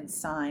people can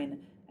sign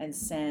and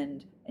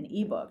send an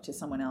ebook to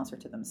someone else or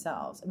to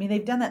themselves. I mean,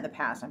 they've done that in the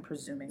past. I'm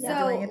presuming they're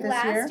So doing it this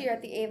last year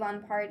at the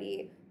Avon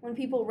party, when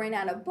people ran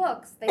out of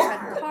books, they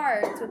had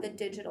cards with a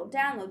digital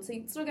download. So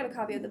you'd still get a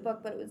copy of the book,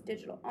 but it was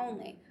digital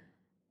only,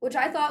 which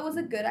I thought was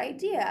a good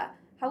idea.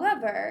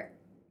 However,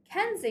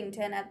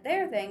 Kensington, at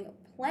their thing,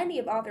 plenty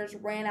of authors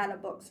ran out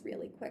of books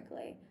really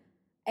quickly.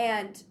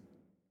 And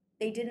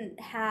they didn't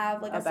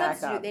have like a backup.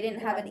 substitute. They didn't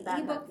have Yeah, an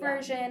backup, ebook yeah.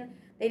 version.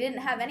 They didn't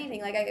have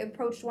anything. Like I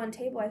approached one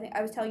table, I think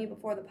I was telling you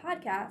before the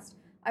podcast.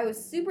 I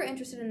was super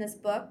interested in this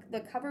book.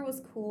 The cover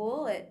was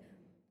cool.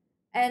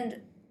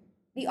 And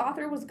the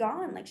author was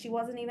gone. Like she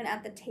wasn't even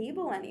at the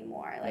table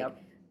anymore. Like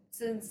Yep.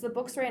 since the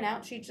books ran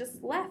out, she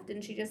just left,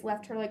 and she just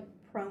left her like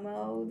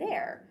promo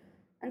there.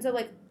 And so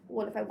like,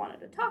 what if I wanted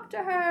to talk to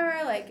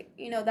her? Like,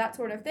 that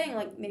sort of thing.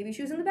 Like maybe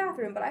she was in the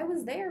bathroom, but I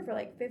was there for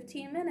like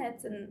 15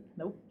 minutes and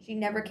Nope. she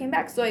never came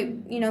back. So I,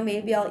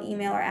 maybe I'll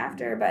email her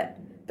after, but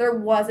there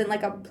wasn't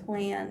like a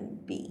plan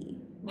B.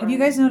 Have you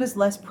guys noticed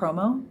less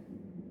promo?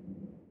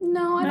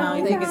 No, I No, don't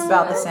you think think it's so.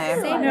 about the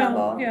same? Same No,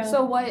 level. yeah.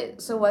 So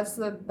what's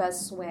the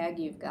best swag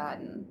you've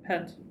gotten?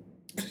 Pens.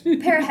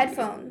 Pair of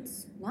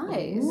headphones.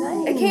 Nice.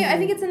 I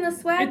think it's in the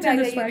swag It's in bag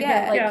the that you swag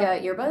get. bag.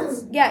 Like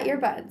earbuds? Yeah,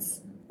 earbuds.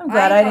 I'm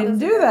glad I thought didn't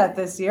those do were that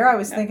this year. I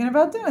was thinking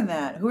about doing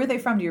that. Who are they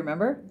from? Do you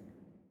remember?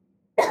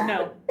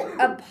 No.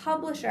 A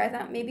publisher. I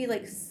thought maybe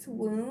like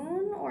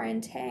Swoon or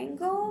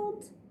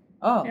Entangled.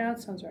 Oh, Yeah,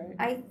 that sounds right.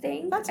 I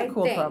think. that's a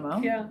cool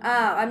promo. Yeah.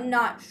 I'm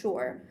not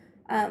sure,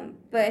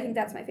 but I think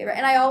that's my favorite.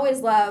 And I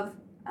always love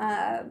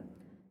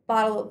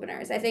bottle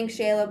openers. I think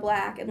Shayla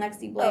Black and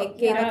Lexi Blake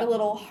gave yeah. like a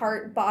little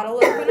heart bottle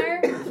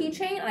opener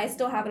keychain, and I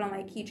still have it on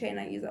my keychain.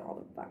 I use it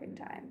all the fucking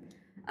time.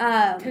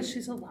 Because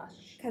she's a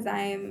lush. Because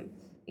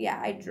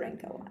I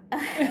drink a lot.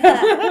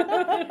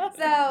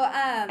 So,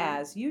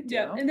 As you do.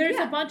 Yeah, and there's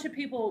Yeah. a bunch of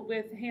people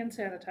with hand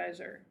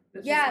sanitizer.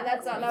 This yeah, is-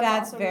 that's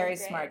That's also very really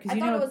great. smart, 'cause I you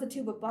thought know- it was a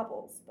tube of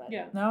bubbles, but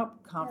Yeah. Nope.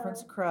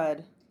 Conference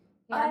crud.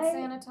 Hand I-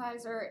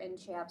 sanitizer and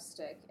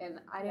chapstick. And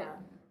Yeah.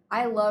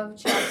 I love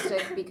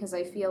chapstick because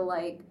I feel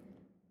like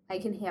I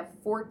can have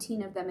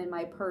 14 of them in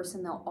my purse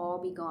and they'll all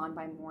be gone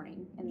by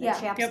morning. And the Yeah.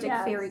 chapstick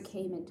Yep. fairy Yes.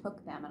 came and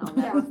took them and I'll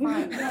Yeah. never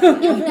find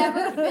them. you'll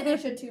never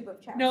finish a tube of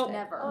chapstick. Nope.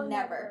 Never. Oh,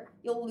 Never.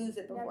 You'll lose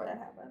it before Never. that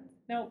happens.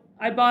 No,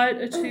 I bought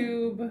a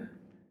tube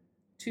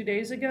 2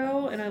 days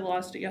ago and I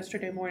lost it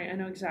yesterday morning. I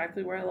know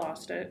exactly where I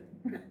lost it.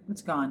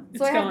 It's gone.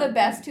 So I It's have gone. the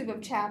best tube of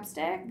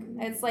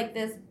chapstick. It's like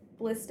this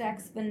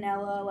Blistex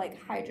vanilla like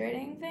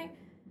hydrating thing.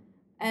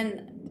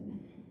 And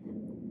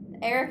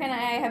Eric and I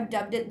have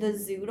dubbed it the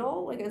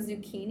zoodle, like a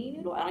zucchini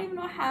noodle. I don't even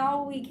know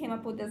how we came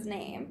up with this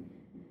name.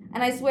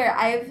 And I swear,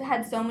 I've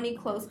had so many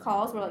close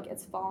calls where like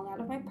it's fallen out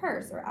of my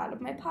purse or out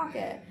of my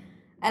pocket.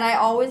 And I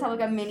always have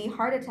like a mini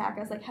heart attack.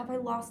 I was like, have I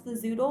lost the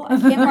zoodle? I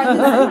can't find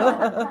the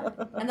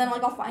zoodle. And then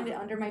like I'll find it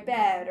under my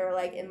bed or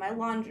like in my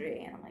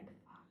laundry. And I'm like,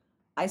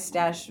 I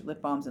stash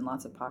lip balms in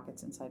lots of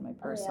pockets inside my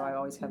purse, so yeah. I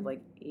always have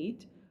like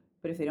 8.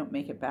 But if they don't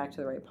make it back to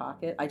the right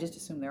pocket, I just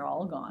assume they're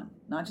all gone.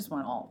 Not just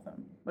one, all of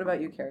them. What about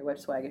you, Carrie? What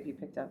swag have you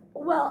picked up?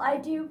 Well, I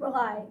do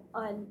rely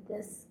on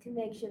this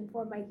conviction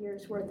for my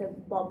year's worth of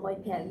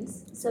ballpoint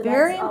pens. So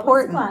Very that's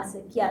important. always a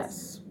classic,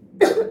 yes.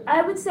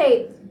 I would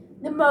say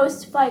the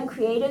most fun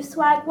creative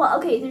swag. Well,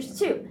 okay, there's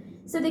two.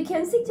 So the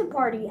Kensington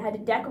party had a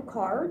deck of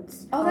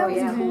cards. oh, that Oh, was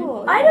yeah.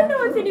 cool. I don't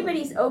know if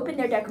anybody's opened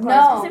their deck of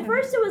cards because at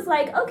first it was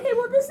like, okay,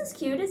 well this is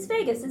cute. It's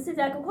Vegas. It's a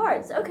deck of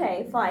cards.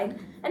 Okay, fine.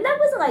 And that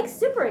wasn't like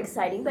super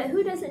exciting, but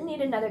who doesn't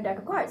need another deck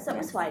of cards? So it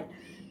was fine.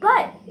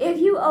 But if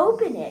you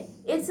open it,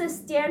 it's a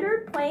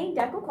standard plain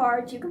deck of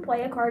cards. You can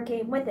play a card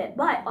game with it.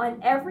 But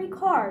on every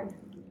card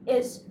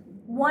is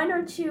one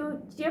or two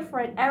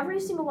different. Every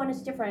single one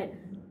is different.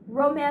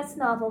 Romance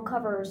novel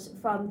covers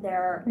from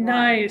their line.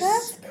 Nice.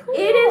 That's cool.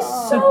 It is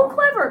so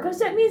clever because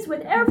that means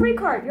with every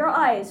card, your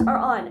eyes are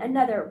on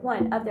another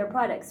one of their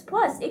products.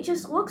 Plus, it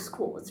just looks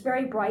cool. It's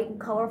very bright and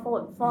colorful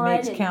and fun.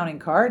 Makes and counting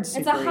cards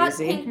It's super a hot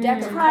easy. pink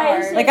deck of ties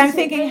cards. Like, I'm into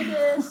thinking-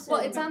 Vegas Well,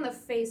 and- it's on the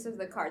face of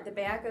the card. The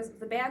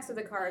backs of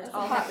the cards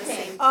all Hot have the pink.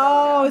 same Oh,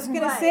 I photo. was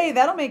going Right. to say,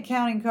 that'll make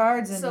counting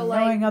cards and So, like-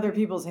 knowing other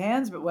people's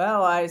hands, but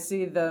well, I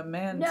see the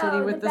man No,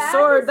 titty with the back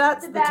sword. is-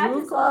 That's the back two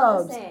of is all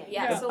the clubs. same.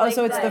 Yeah, Yeah. so Oh, like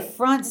so it's the the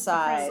front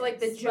side. So like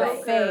the the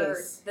Joker,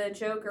 face. the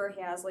Joker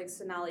has like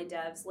Sonali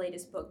Dev's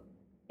latest book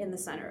in the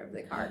center of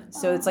the card.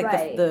 So it's like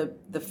Right.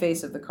 the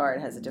face of the card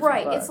has a different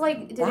Right, book. it's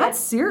like That's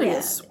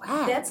serious yeah,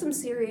 swag. That's some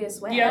serious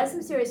swag. Yeah. That's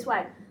some serious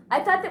swag.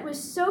 I thought that was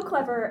so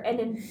clever and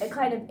in a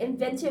kind of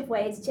inventive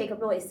way to take a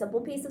really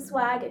simple piece of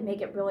swag and make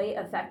it really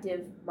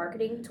effective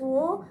marketing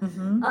tool.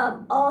 Mm-hmm.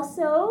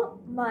 Also,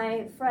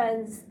 my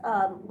friends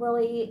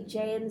Lily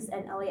James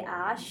and Ellie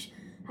Ash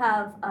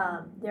have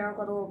their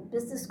little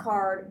business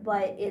card,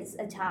 but it's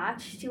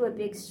attached to a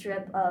big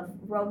strip of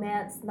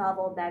romance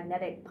novel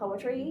magnetic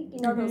poetry. You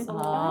know those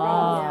little things,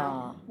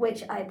 Ah.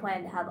 which I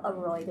plan to have a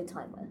really good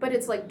time with. But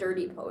it's like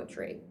dirty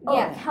poetry, Oh,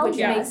 Yeah, hell which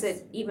yes. makes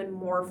it even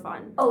more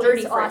fun. Oh,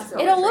 dirty it's French awesome.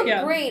 poetry. It'll look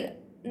Yeah. great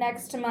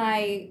next to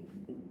my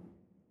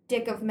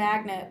stick of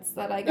magnets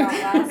that I got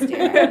last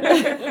year.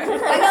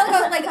 I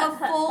got like a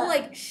full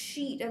like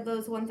sheet of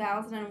those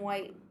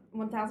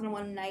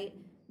 1001 Night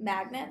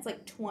magnets,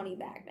 like 20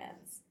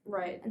 magnets.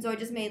 Right. And so I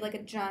just made like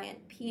a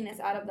giant penis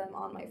out of them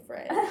on my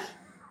fridge.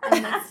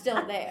 And it's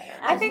still there.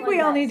 I think we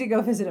all need to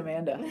go visit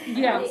Amanda.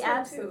 Yeah. Right,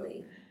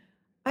 absolutely.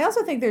 I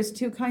also think there's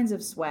two kinds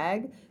of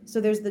swag.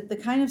 So there's the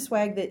kind of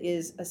swag that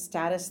is a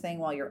status thing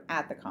while you're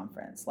at the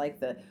conference, like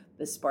the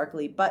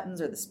sparkly buttons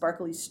or the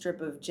sparkly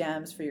strip of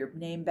gems for your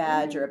name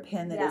badge or a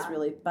pin that is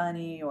really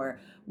funny. Or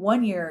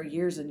one year,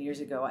 years and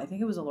years ago, I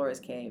think it was Alora's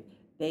Cave,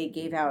 they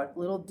gave out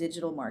little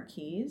digital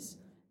marquees.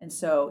 And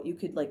so you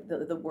could, like,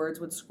 the words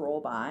would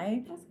scroll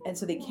by. And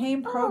so they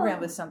came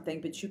programmed with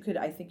something, but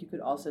I think you could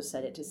also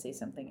set it to say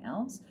something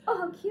else. Oh,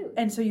 how cute.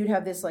 And so you'd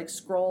have this, like,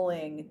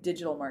 scrolling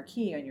digital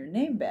marquee on your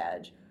name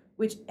badge,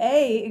 which,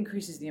 A,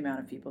 increases the amount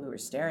of people who are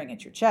staring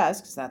at your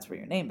chest, because that's where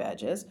your name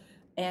badge is.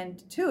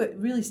 And 2, it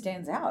really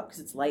stands out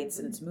because it's lights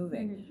and it's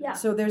moving. Yeah.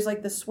 So there's,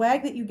 like, the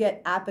swag that you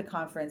get at the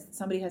conference.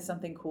 Somebody has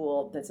something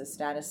cool that's a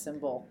status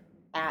symbol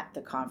at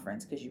the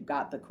conference because you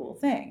got the cool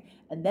thing.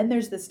 And then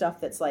there's the stuff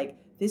that's like,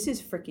 this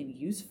is freaking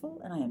useful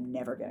and I am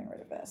never getting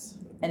rid of this.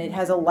 And it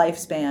has a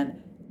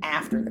lifespan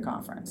after the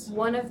conference.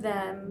 One of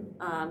them,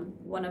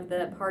 one of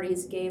the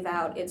parties gave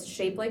out, it's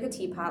shaped like a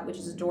teapot, which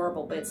is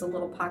adorable, but it's a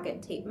little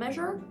pocket tape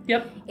measure.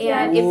 Yep.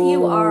 And if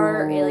you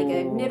are like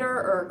a knitter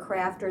or a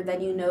crafter,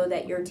 then you know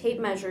that your tape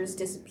measures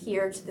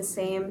disappear to the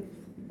same,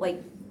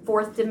 like,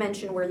 fourth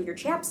dimension where your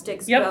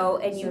chapsticks go,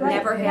 and you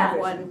never have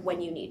one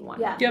when you need one.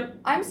 Yeah. Yep.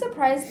 I'm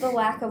surprised the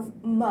lack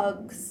of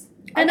mugs.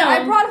 I know.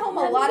 I brought home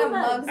a lot of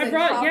mugs I and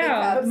brought- coffee yeah.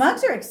 But cups.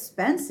 mugs are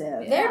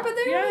expensive. They're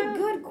Yeah. like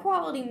good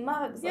quality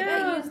mugs. Like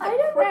Yeah. I used the I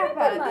didn't crap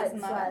out remember of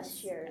these mugs mugs.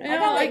 last year. I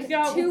got,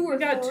 like, two or we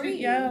got three.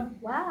 Yeah.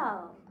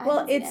 Wow.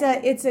 Well,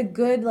 it's a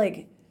good,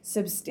 like,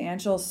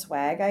 substantial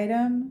swag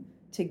item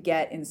to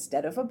get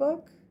instead of a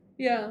book.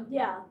 Yeah.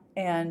 Yeah.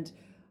 And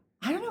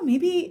I don't know,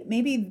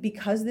 maybe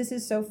because this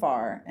is so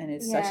far and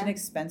it's such Yeah. an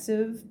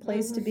expensive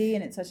place to be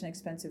and it's such an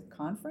expensive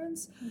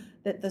conference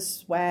that the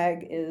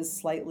swag is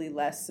slightly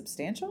less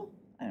substantial.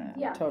 I don't know.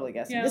 Yeah. I'm totally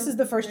guessing. Yeah, This is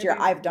the first year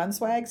maybe. I've done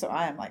swag, so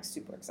I am like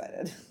super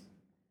excited.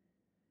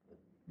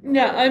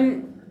 Yeah,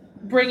 I'm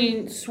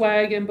bringing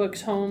swag and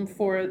books home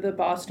for the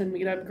Boston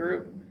meetup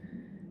group.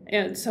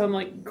 And so I'm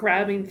like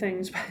grabbing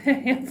things by a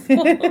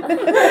handful.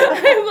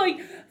 I have like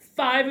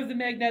 5 of the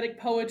magnetic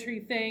poetry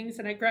things,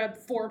 and I grabbed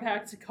 4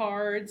 packs of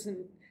cards.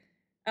 And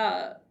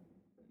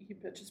you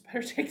bitches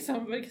better take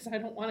some of it because I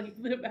don't want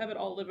to have it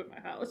all live at my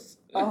house.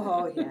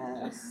 Oh,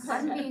 yes.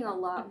 I'm being a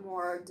lot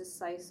more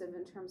decisive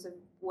in terms of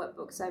what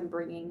books I'm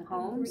bringing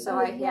home. So Oh,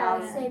 I yeah,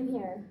 have same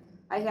here.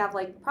 I have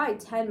like probably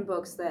 10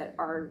 books that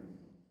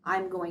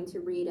I'm going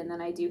to read, and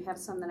then I do have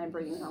some that I'm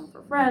bringing home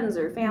for friends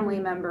or family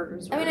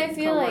members. Or I mean, I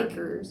feel like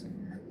coworkers.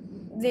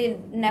 the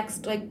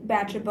next like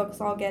batch of books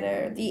I'll get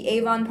are the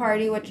Avon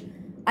Party, which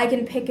I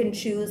can pick and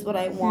choose what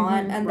I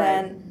want, and right.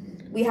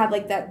 then we have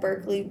like that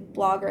Berkeley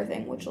blogger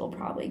thing, which will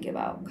probably give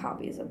out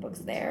copies of books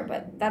there.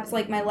 But that's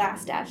like my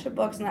last batch of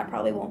books, and that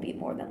probably won't be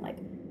more than like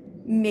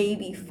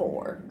maybe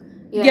 4.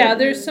 Yeah,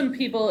 there's some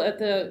people at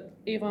the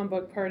Avon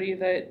book party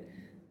that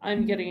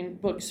I'm getting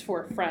books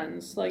for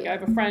friends. Like I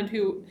have a friend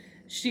who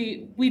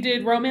we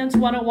did Romance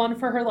 101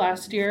 for her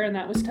last year, and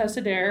that was Tessa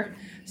Dare.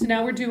 So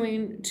now we're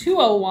doing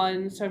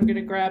 201, so I'm going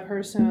to grab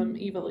her some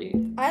Eva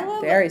Lee. I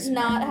love Very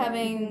not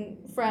having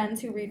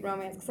friends who read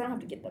romance because I don't have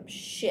to get them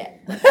shit.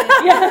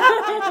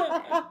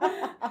 Yeah.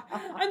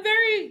 I'm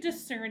very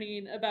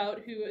discerning about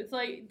who. It's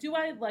like, do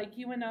I like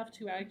you enough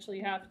to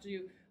actually have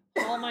to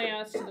haul my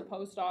ass to the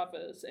post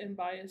office and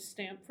buy a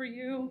stamp for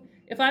you?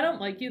 If I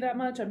don't like you that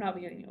much, I'm not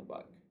getting you a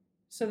book.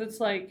 So that's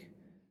like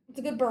It's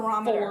a good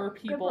barometer. 4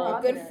 people.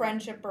 A good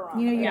friendship barometer.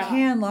 You know, you Yeah.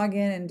 can log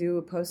in and do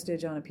a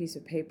postage on a piece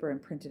of paper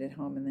and print it at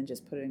home and then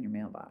just put it in your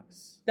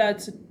mailbox.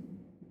 That's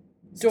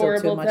Still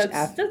adorable. too much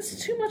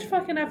That's too much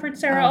fucking effort,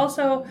 Sarah. Oh.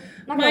 Also,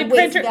 Not my gonna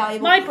waste printer,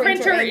 valuable my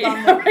printer printer, ink on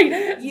yeah, the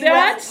right.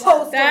 US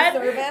Postal that,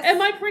 Service. and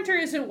my printer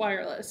isn't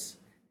wireless,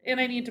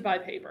 and I need to buy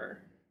paper,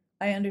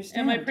 I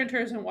understand. and my printer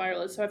isn't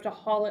wireless, so I have to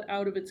haul it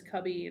out of its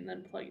cubby and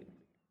then plug it.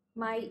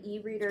 My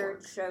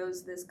e-reader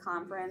chose this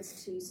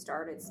conference to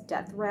start its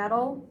death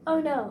rattle. Oh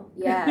no.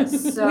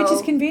 Yes, so Which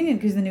is convenient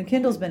because the new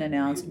Kindle's been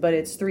announced, but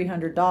it's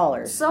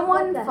 $300.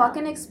 someone What the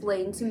fucking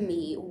explained to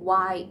me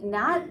why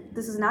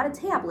this is not a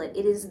tablet,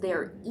 it is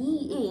their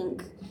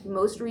e-ink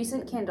most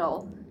recent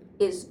Kindle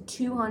is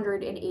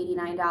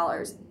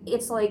 $289.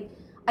 It's like,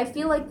 I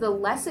feel like the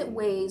less it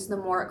weighs, the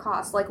more it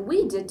costs. Like,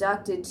 we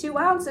deducted 2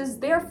 ounces,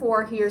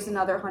 therefore here's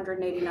another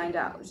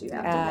 $189 you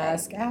have to pay.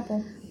 Ask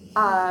Apple.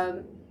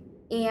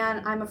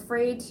 And I'm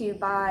afraid to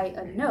buy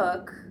a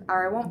Nook,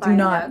 or I won't buy Do a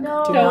not.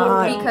 Nook. Do No.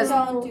 not. Because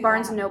Don't do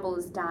Barnes that. & Noble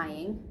is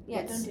dying. Yeah,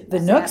 It's- don't do The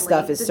that. Nook sadly,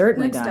 stuff is the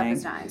certainly Nook dying.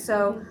 Stuff is dying.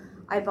 So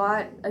I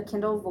bought a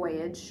Kindle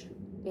Voyage,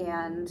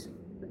 and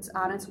it's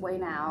on its way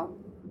now.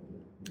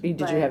 Did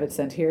you But- have it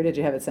sent here? Did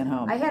you have it sent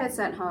home? I had it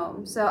sent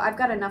home, so I've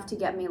got enough to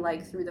get me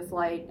like through the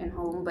flight and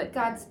home. But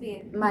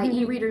Godspeed. my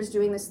e-reader's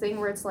doing this thing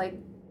where it's like,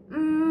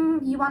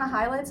 You want to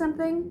highlight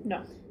something?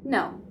 No.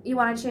 No. You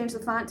want to change the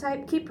font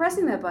type? Keep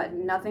pressing that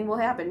button. Nothing will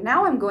happen.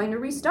 Now I'm going to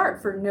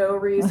restart for no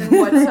reason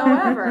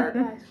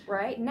whatsoever.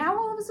 Right? Now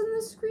all of a sudden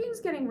the screen's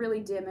getting really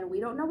dim and we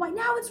don't know why.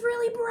 Now it's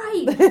really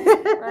bright.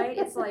 Right?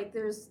 It's like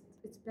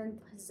it's been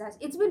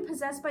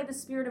possessed by the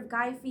spirit of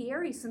Guy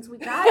Fieri since we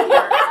got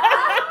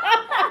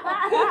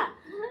here.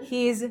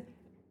 He's Can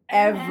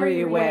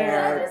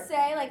everywhere. I just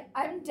say, like,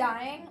 I'm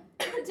dying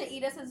to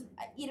eat at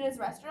his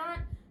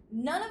restaurant.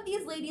 None of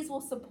these ladies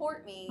will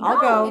support me. I'll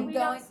go. in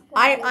going.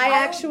 I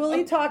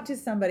actually talked to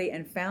somebody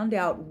and found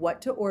out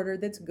what to order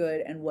that's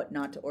good and what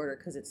not to order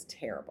because it's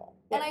terrible.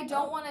 And I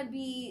don't want to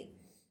be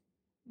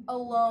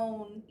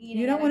alone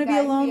eating. You don't want to be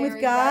alone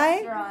with Guy?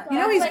 Restaurant. You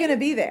know That's he's like going to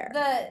be there.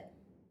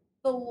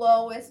 The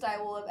lowest I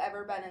will have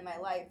ever been in my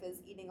life is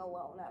eating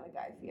alone at a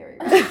Guy Fieri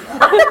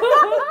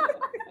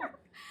restaurant.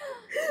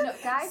 No,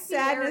 Guy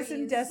Sadness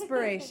and Fieri's-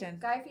 desperation.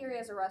 Guy Fieri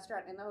has a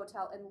restaurant in the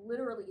hotel, and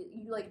literally,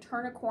 you like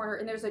turn a corner,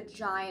 and there's a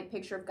giant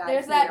picture of Guy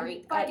There's that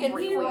Fieri fucking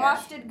everywhere.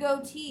 frosted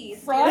goatee.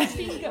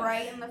 Frosted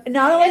right in the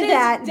Not only And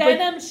that, his but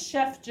denim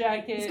chef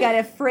jacket. he's got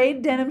a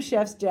frayed denim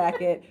chef's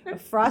jacket, a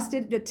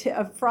frosted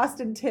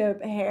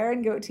tip, hair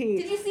and goatee.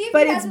 Did you see if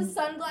But he has it's- his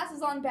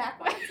sunglasses on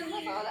backwards in the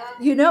photo?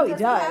 You know he have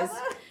does.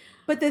 that?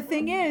 But the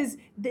thing is,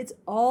 it's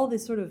all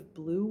this sort of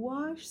blue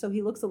wash, so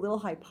he looks a little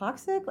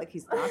hypoxic, like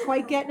he's not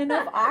quite getting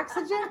enough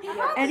oxygen,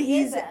 and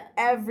he's isn't.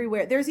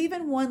 everywhere. There's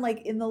even one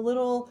like in the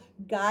little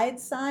guide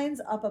signs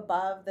up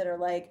above that are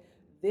like,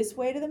 this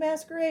way to the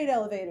Masquerade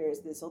elevators,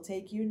 this will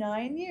take you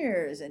 9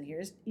 years, and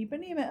here's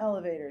Ipanema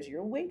elevators,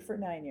 you'll wait for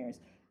 9 years.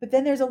 But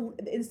then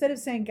instead of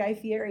saying Guy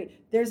Fieri,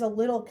 there's a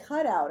little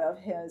cutout of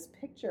his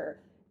picture.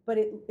 But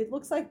it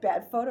looks like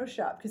bad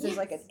Photoshop because there's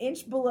like an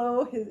inch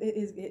below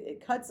his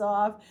it cuts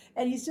off,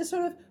 and he's just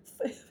sort of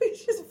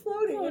he's just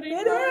floating in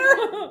midair.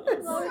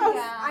 It's so-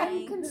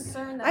 I'm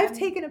concerned that I've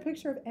taken a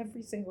picture of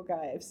every single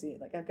guy I've seen.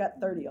 Like I've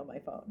got 30 on my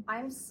phone.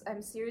 I'm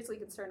seriously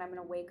concerned I'm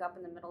going to wake up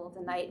in the middle of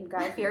the night and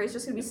Guy Fieri's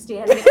just going to be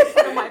standing in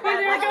front of my And bed.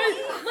 they're Like,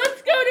 going,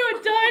 let's go to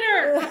a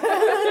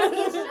diner.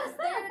 He's just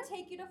there to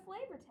take you to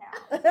Flavor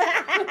Town.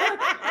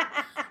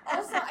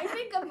 also, I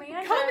think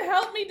Amanda. Come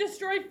help me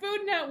destroy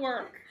Food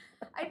Network.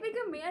 I think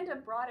Amanda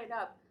brought it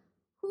up.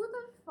 Who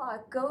the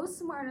fuck goes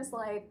somewhere and is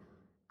like,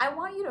 I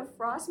want you to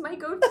frost my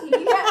goatee,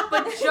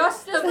 but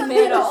just the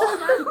middle.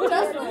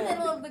 Just the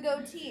middle of the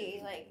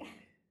goatee, like.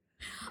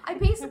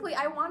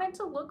 I want it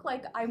to look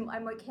like I'm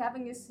like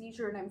having a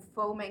seizure and I'm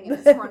foaming and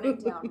it's running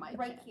down my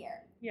Right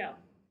here. Yeah.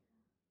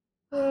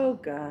 Oh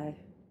God.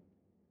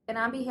 And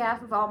on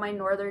behalf of all my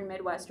northern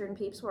Midwestern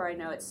peeps where I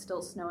know it's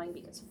still snowing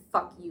because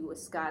fuck you,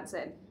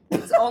 Wisconsin.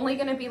 It's only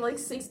going to be like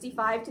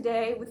 65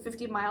 today with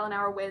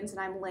 50-mile-an-hour winds,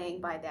 and I'm laying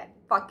by that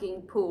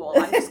fucking pool.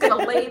 I'm just going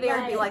to lay there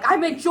and be like,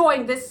 I'm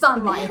enjoying this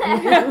sunlight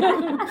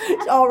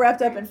She's all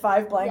wrapped up in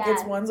 5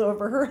 blankets. Yeah. One's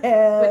over her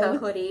head. with a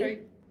hoodie.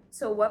 Great.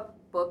 So what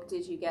book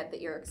did you get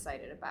that you're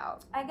excited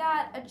about? I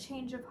got A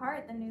Change of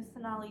Heart, the new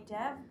Sonali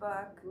Dev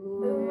book.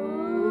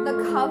 Ooh.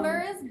 The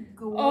cover is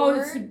gorgeous. Oh,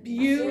 it's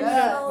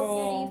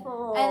beautiful.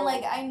 Beautiful. And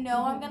like I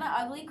know I'm gonna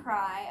ugly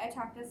cry. I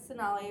talked to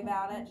Sonali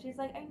about it. She's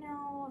like, I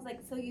know. I was like,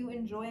 so you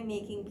enjoy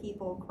making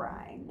people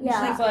cry? And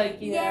Yeah. She's like,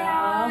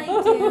 Yeah, yeah.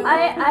 I do.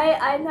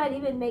 I'm not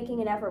even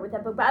making an effort with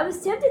that book, but I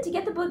was tempted to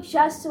get the book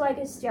just so I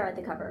could stare at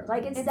the cover.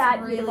 Like it's that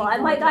really beautiful.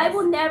 I'm like, I gorgeous.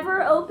 will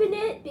never open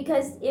it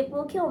because it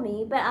will kill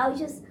me, but I'll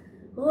just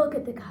look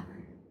at the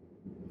cover.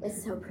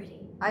 It's so pretty.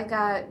 I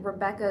got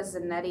Rebecca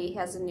Zanetti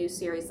has a new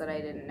series that I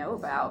didn't know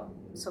about.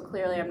 So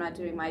clearly I'm not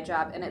doing my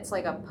job. And it's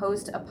like a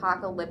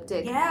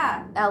post-apocalyptic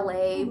Yeah.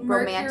 LA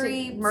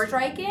Mercury romantic...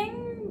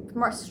 striking.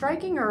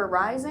 Striking or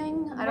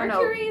rising? I don't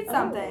know. Mercury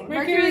something.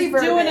 Mercury's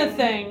Mercury doing a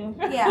verbatim.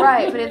 thing. Yeah.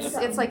 Right, but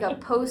it's like a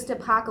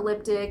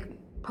post-apocalyptic,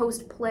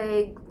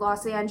 post-plague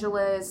Los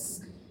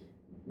Angeles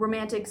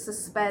romantic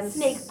suspense.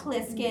 Snake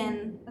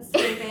Plissken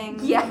escaping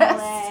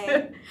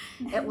Yes.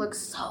 from LA. It looks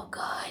so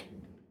good.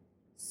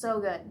 So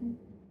good.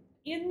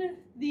 In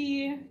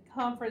the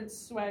conference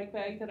swag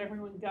bag that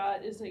everyone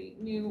got is a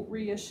new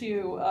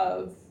reissue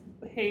of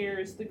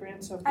Hayer's The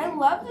Grand Sophie. I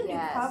love the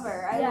Yes. new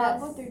cover. I Yes.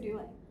 love what they're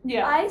doing.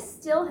 Yeah. I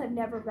still have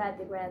never read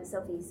The Grand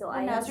Sophie, so I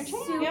am now's your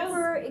chance.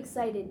 super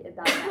excited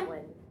about that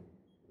one.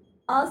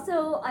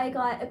 Also, I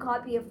got a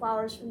copy of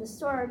Flowers from the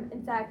Storm.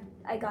 In fact,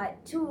 I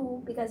got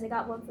 2 because I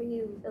got one for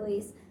you,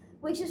 Elise,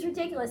 which is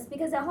ridiculous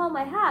because at home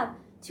I have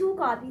 2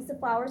 copies of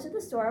Flowers of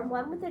the Storm,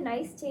 one with a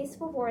nice,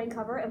 tasteful, boring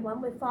cover, and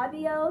one with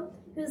Fabio,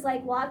 who's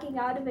like walking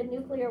out of a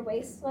nuclear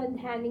wasteland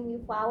handing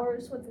you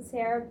flowers with his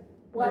hair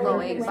blowing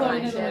Blowing in the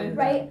Blowing wind. in the wind.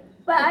 Right?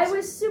 But I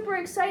was super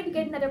excited to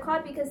get another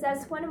copy because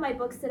that's one of my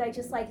books that I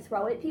just like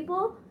throw at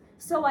people.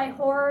 So I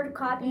hoard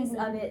copies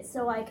of it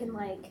so I can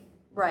like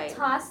Right.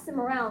 toss them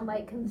around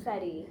like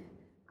confetti.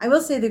 I will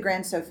say the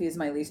Grand Sophie is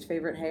my least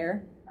favorite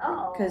hair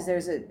Oh. because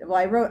there's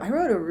I wrote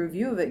a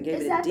review of it and gave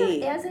Is it a that D.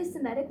 the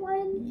anti-Semitic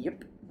one?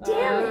 Yep.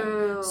 Damn it.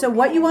 Oh, So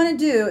what you want to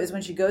do is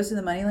when she goes to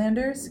the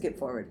Moneylander, skip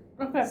forward.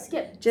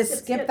 Okay. Just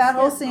skip that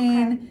whole skip.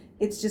 scene. Okay.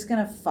 It's just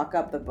gonna fuck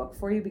up the book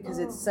for you because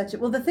it's such a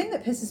the thing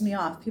that pisses me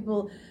off,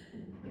 people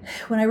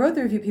when I wrote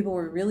the review, people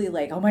were really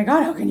like, oh my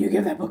God, how can you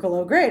give that book a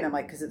low grade? And I'm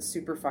like, because it's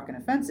super fucking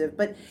offensive.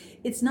 But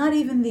it's not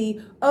even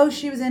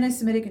she was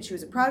anti-Semitic and she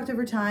was a product of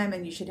her time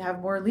and you should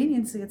have more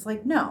leniency. It's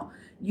like, no,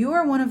 you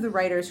are one of the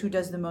writers who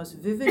does the most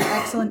vivid,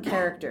 excellent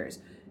characters.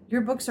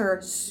 Your books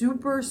are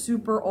super,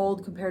 super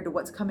old compared to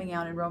what's coming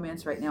out in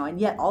romance right now. And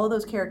yet all of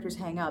those characters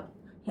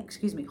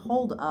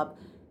hold up,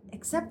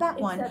 except that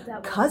one,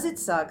 because it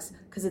sucks,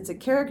 because it's a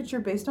caricature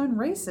based on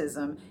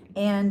racism,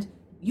 and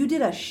you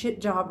did a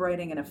shit job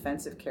writing an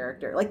offensive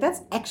character. Like,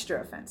 that's extra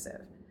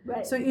offensive.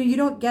 Right. So you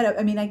don't get it.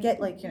 I mean, I get,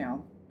 like,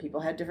 people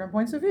had different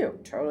points of view.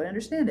 Totally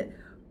understand it.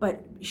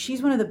 But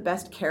she's one of the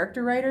best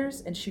character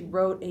writers, and she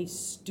wrote a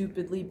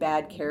stupidly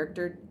bad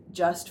character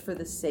just for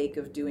the sake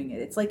of doing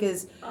it. It's like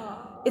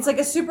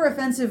a super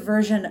offensive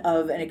version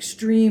of an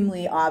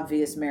extremely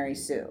obvious Mary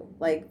Sue.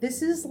 Like,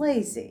 this is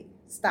lazy.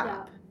 Stop.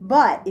 Yeah.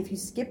 But if you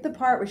skip the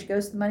part where she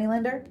goes to the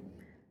moneylender,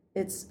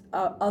 it's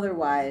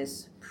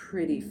otherwise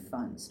pretty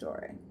fun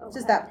story. It's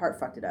just that part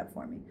fucked it up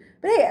for me.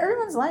 But hey,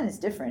 everyone's line is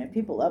different. If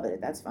people love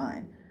it, that's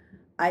fine.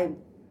 I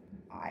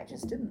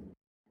just didn't.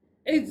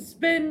 It's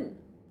been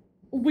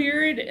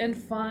weird and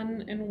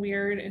fun and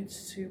weird and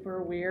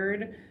super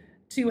weird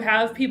to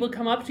have people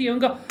come up to you and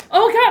go,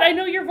 oh God, I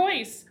know your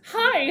voice.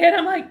 Hi. And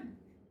I'm like,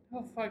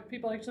 oh fuck,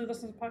 people actually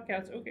listen to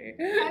podcasts. Okay.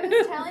 I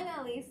was telling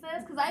Elise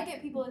this because I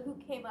get people who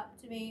came up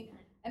to me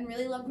and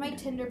really loved my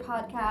Tinder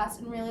podcast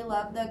and really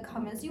loved the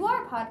Come As You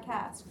Are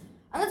podcast.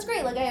 And that's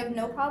great. Like, I have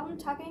no problem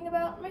talking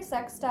about my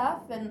sex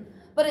stuff,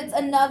 but it's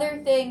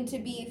another thing to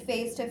be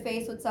face to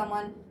face with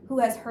someone who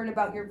has heard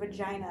about your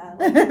vagina.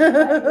 Like,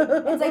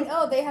 it's like,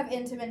 oh, they have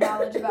intimate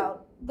knowledge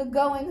about the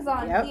goings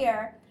on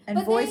here. And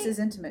but voice is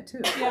intimate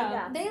too.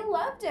 Yeah. They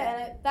loved it,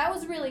 and that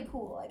was really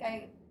cool.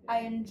 Like, I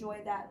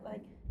enjoyed that, like,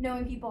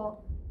 knowing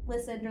people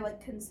listened or,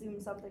 like,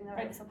 consumed something that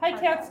I was a Hi,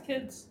 part cats, of.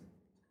 kids.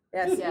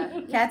 Yes.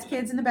 Yeah. Cat's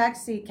kids in the back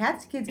seat.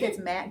 Cat's kids get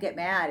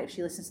mad if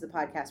she listens to the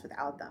podcast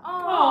without them.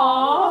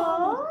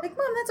 Aww. Like,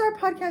 Mom, that's our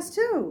podcast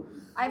too.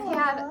 I've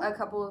had a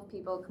couple of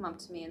people come up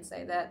to me and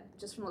say that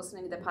just from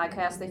listening to the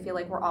podcast, they feel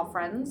like we're all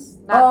friends.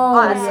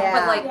 Not us, yeah.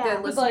 but like Yeah.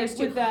 the With, listeners like,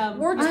 too. with them.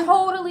 We're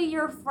totally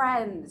your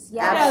friends.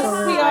 Yes.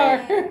 Absolutely.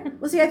 Yes, we are.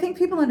 Well, see, I think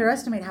people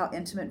underestimate how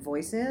intimate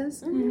voice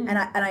is. Mhm. And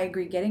I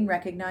agree, getting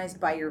recognized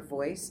by your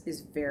voice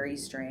is very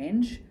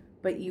strange,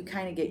 but you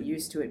kind of get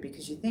used to it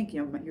because you think,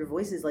 your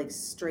voice is like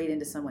straight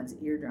into someone's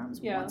eardrums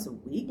once a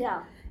week.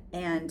 Yeah.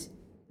 And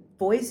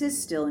voice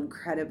is still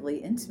incredibly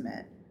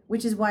intimate,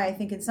 which is why I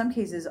think in some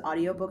cases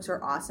audiobooks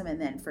are awesome.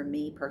 And then for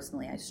me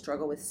personally, I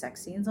struggle with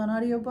sex scenes on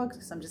audiobooks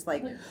because I'm just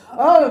like,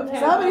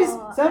 somebody's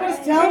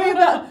telling me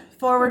about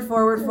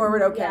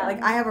forward. Okay. Yeah.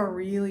 Like, I have a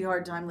really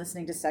hard time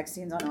listening to sex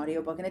scenes on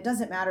audiobook, and it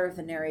doesn't matter if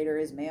the narrator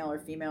is male or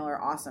female or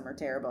awesome or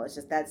terrible. It's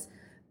just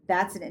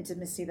that's an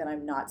intimacy that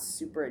I'm not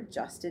super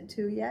adjusted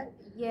to yet.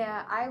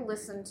 Yeah, I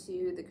listened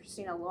to the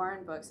Christina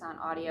Lauren books on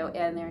audio,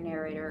 and their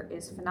narrator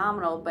is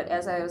phenomenal. But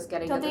as I was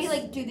getting Don't to they, this,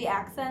 like, do the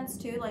accents,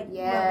 too? Like,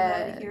 Yeah.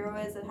 whoever the hero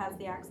is that has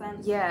the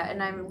accents? yeah,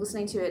 and I'm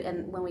listening to it,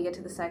 and when we get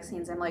to the sex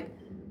scenes, I'm like,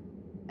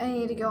 I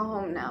need to go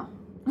home now.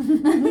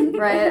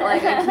 Right?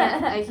 Like,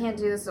 I can't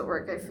do this at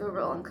work. I feel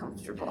real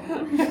uncomfortable.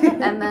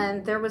 And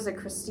then there was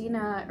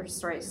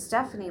a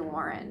Stephanie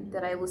Lauren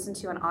that I listened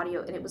to on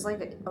audio, and it was like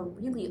a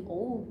really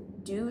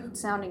old dude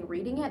sounding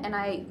reading it, and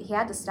he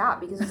had to stop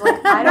because he was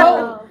like, I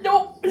don't.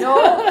 Nope. No,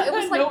 it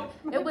was like Nope.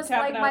 it was Tap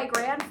like it my out.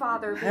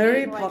 grandfather. Harry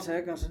being like,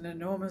 Potter got an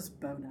enormous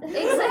boner.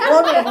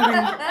 Exactly.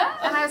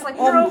 And I was like,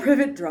 On no,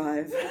 Privet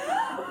Drive.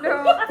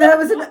 no. There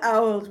was an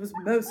owl. It was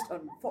most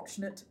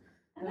unfortunate.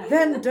 And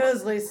then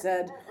Dursley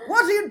said,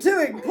 "What are you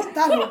doing? Put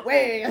that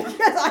away." Yes,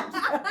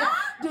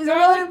 I was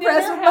really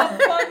impressed with Have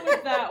my... fun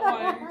with that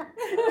one.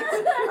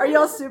 Are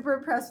y'all super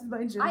impressed with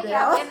my Jim Dale?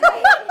 Yeah, and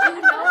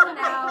you know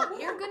now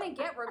you're gonna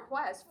get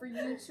requests for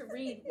you to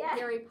read Yeah.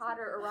 Harry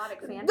Potter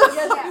erotic fanfic.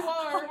 Yes, Yeah. you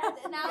are.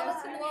 Now Yes,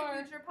 it's going you to be are. a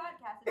future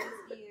podcast. It's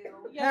just you.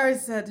 Yes. Harry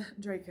said,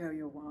 "Draco,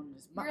 your wand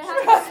is much You're too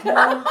gonna have small."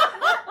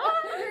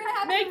 You're gonna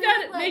have Make to that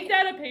read, like, make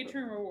that a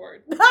patron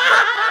reward. But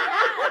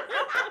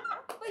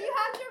you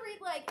have to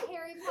read like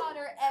Harry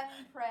Potter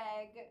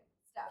M-Preg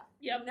stuff.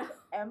 Yep.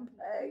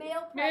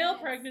 Male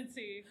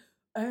Pregnancy.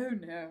 Oh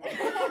no.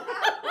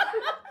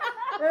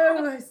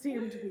 Oh, I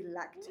seem to be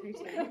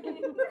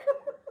lactating.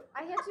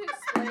 I had to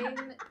explain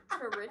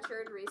to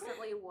Richard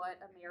recently what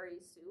a Mary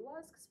Sue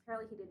was because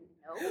apparently he didn't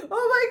know.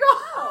 Oh my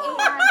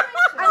god.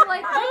 And I'm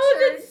like, Oh,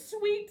 Richard. that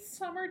sweet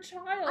summer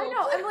child. I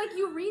know. I'm like,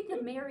 you read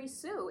the Mary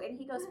Sue, and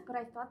he goes, but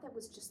I thought that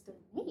was just their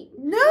name.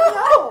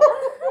 No.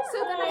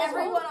 So then I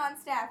Everyone on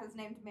staff is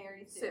named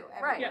Mary Sue. Sue,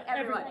 Everyone. right? Yeah,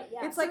 everyone. everyone.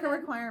 Yeah. It's like a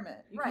requirement.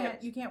 Right.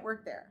 You can't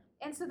work there.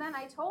 And so then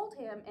I told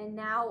him, and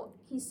now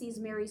he sees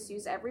Mary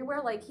Sue's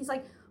everywhere. Like he's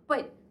like,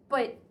 but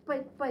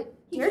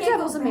He can't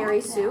Daredevil's go a Mary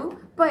back now. Sue.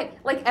 But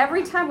like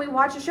every time we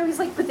watch a show, he's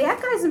like, but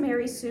that guy's a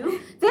Mary Sue.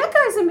 That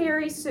guy's a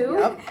Mary Sue.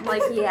 Yep. I'm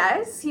like,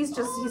 yes. He's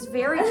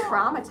very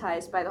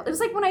traumatized by that. It was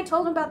like when I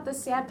told him about the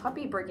Sad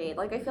Puppy Brigade.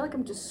 Like I feel like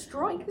I'm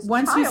destroying his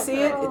Once you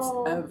see it, childhood. it's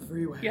Oh.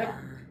 everywhere. Yep.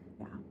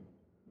 Yeah.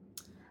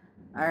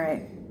 All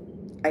right.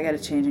 I got to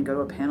change and go to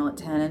a panel at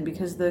 10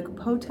 because the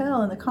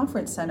hotel and the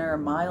conference center are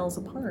miles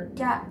apart.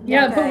 Yeah.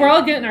 Yeah, okay. but we're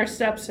all getting our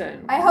steps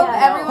in. I hope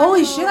Yeah, everyone.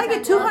 Holy who shit, I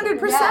get attends will.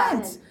 200%.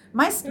 Yeah.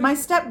 My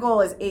step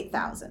goal is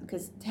 8,000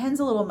 because 10's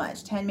a little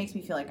much. 10 makes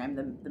me feel like I'm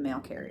the mail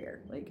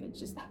carrier. Like it's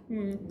just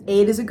 8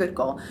 is a good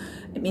goal.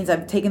 It means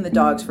I've taken the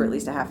dogs for at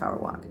least a half-hour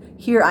walk.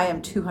 Here I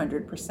am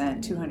 200%,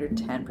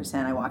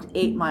 210%. I walked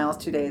 8 miles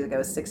 2 days ago,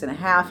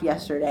 6.5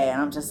 yesterday,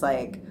 and I'm just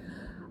like,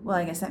 well,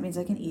 I guess that means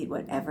I can eat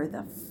whatever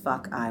the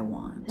fuck I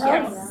want.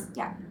 Yes.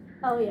 Yeah.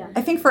 Oh yeah.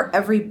 I think for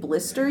every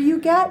blister you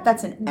get,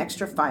 that's an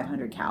extra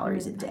 500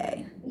 calories a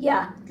day.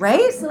 Yeah. Right?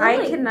 Absolutely.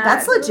 I cannot.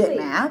 That's legit Absolutely.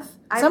 math.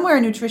 Somewhere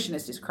a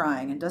nutritionist is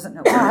crying and doesn't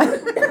know why.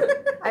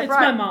 It's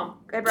my mom.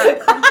 I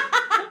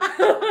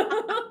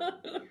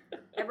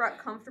brought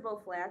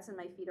comfortable flats, and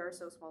my feet are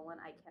so swollen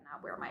I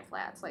cannot wear my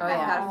flats. Like Oh, I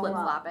yeah. gotta flip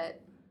flop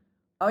it.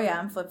 Oh yeah,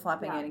 I'm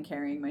flip-flopping Yeah. it and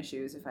carrying my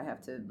shoes if I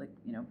have to, like,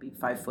 be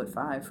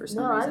 5'5" for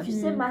some No, I'm reason.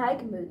 just in my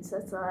hiking boots.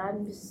 That's all.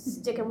 I'm just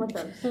sticking with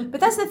them. But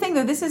that's the thing,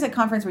 though. This is a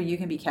conference where you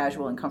can be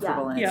casual and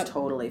comfortable, and Yeah. it's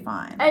totally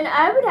fine. And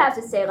I would have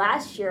to say,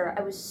 last year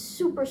I was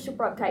super,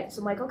 super uptight. So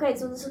I'm like, okay,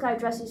 so this is kind of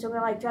dressy, so I'm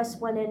gonna dress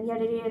one in,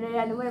 yada yada yada,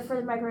 and I went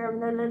further my career,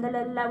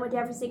 I went to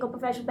every single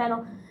professional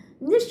panel.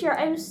 And this year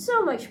I'm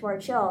so much more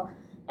chill,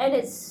 and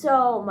it's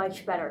so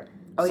much better.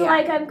 Oh, So yeah.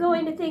 I'm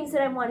going to things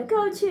that I want to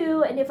go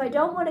to, and if I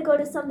don't want to go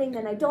to something,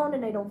 then I don't,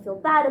 and I don't feel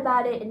bad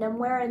about it, and I'm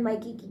wearing my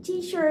geeky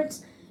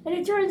t-shirts. And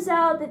it turns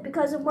out that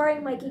because I'm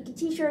wearing my geeky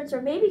t-shirts,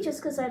 or maybe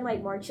just because I'm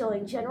more chill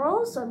in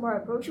general, so I'm more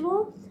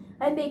approachable,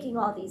 I'm making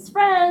all these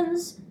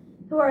friends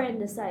who are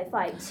into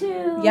sci-fi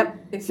too.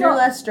 Yep. If So you're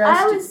less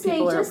stressed, I would say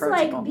people are just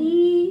approachable.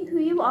 be who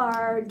you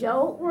are.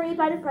 Don't worry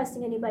about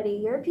impressing anybody.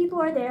 Your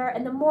people are there,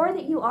 and the more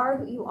that you are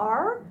who you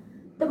are,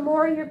 the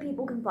more your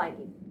people can find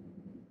you.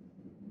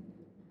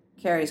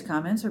 Carrie's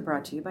comments are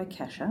brought to you by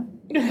Kesha,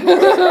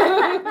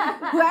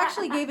 who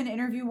actually gave an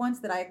interview once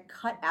that I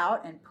cut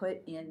out and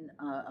put in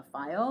a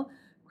file.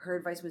 Her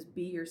advice was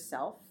be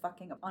yourself,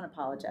 fucking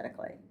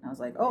unapologetically. I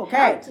was like, oh, okay,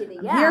 Hell to the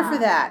I'm here yeah. for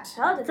that.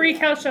 Hell to Free the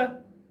yeah.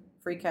 Kesha.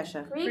 Free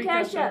Kesha. Free Free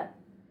Kesha. Kesha.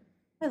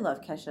 I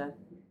love Kesha.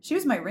 She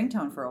was my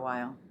ringtone for a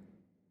while.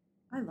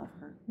 I love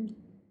her.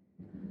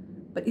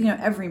 But,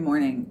 every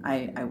morning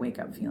I wake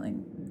up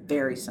feeling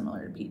very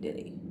similar to P.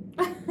 Diddy.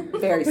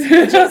 Very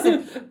similar.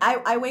 Adjacent.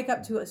 I wake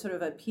up to a sort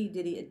of a P.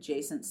 Diddy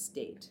adjacent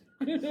state.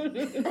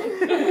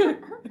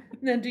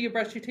 Then do you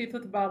brush your teeth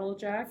with a bottle of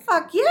Jack?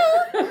 Fuck yeah!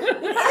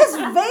 It's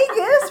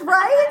Vegas,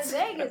 right?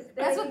 Vegas.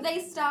 That's baby. what they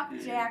stock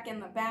Jack in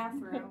the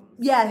bathroom.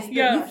 Yes,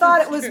 Yeah, you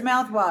thought it it's was true.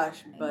 mouthwash,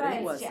 but Right, it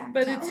it's wasn't. Jack.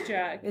 But it's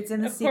Jack. It's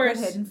in the Of secret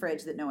course, hidden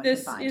fridge that no one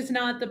This can find. is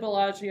not the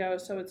Bellagio,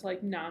 so it's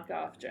like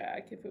knockoff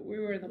Jack. If we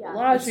were in the Yeah.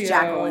 Bellagio, It's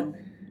Jacqueline.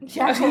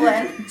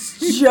 Jacqueline.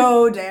 It's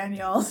Joe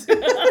Daniels.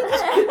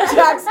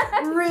 Jack's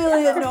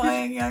really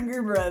annoying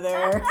younger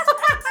brother.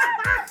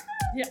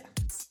 Yeah.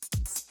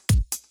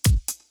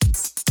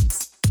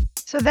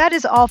 So that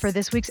is all for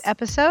this week's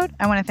episode.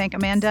 I want to thank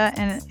Amanda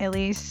and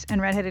Elise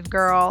and Redheaded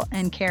Girl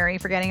and Carrie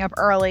for getting up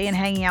early and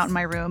hanging out in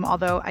my room,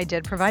 although I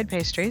did provide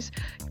pastries.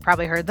 You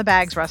probably heard the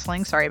bags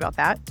rustling. Sorry about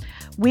that.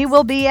 We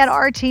will be at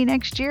RT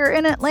next year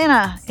in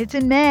Atlanta. It's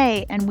in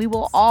May, and we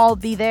will all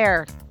be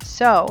there.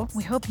 So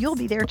we hope you'll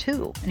be there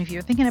too. And if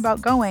you're thinking about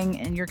going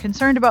and you're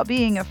concerned about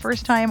being a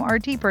first-time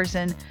RT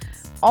person,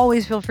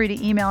 always feel free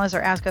to email us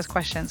or ask us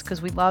questions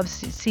because we love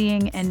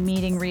seeing and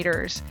meeting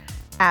readers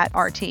at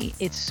RT.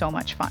 It's so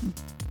much fun.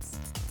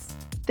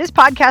 This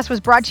podcast was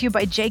brought to you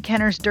by Jay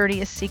Kenner's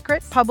Dirtiest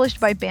Secret,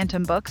 published by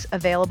Bantam Books,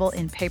 available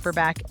in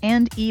paperback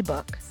and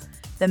ebook.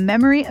 The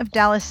memory of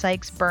Dallas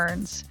Sykes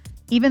burns.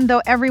 Even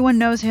though everyone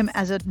knows him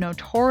as a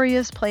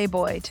notorious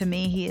playboy, to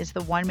me he is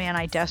the one man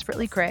I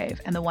desperately crave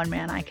and the one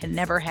man I can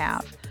never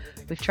have.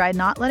 We've tried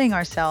not letting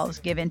ourselves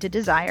give in to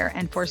desire,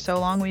 and for so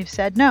long we've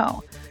said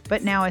no.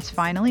 But now it's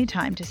finally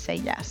time to say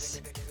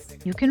yes.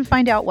 You can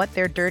find out what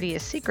their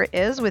dirtiest secret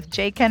is with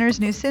Jay Kenner's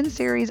new Sin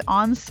series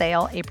on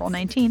sale April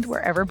 19th,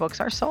 wherever books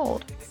are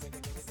sold.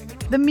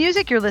 The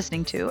music you're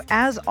listening to,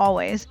 as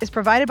always, is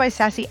provided by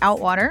Sassy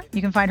Outwater.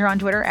 You can find her on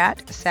Twitter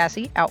at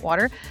Sassy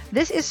Outwater.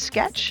 This is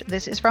Sketch.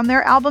 This is from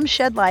their album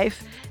Shed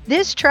Life.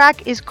 This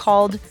track is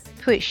called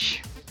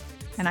Push.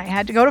 And I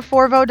had to go to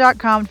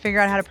forvo.com to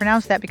figure out how to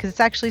pronounce that because it's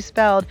actually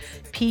spelled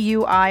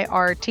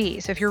P-U-I-R-T.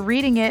 So if you're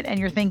reading it and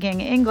you're thinking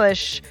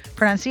English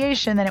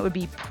pronunciation, then it would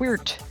be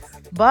Puert.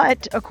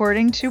 But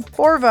according to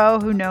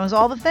Forvo, who knows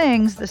all the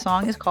things, the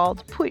song is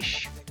called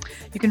Push.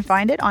 You can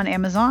find it on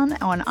Amazon,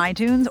 on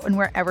iTunes, and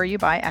wherever you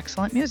buy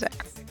excellent music.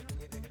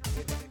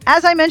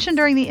 As I mentioned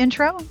during the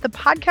intro, the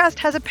podcast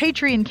has a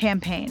Patreon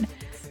campaign.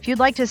 If you'd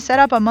like to set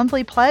up a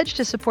monthly pledge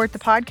to support the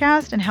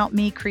podcast and help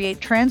me create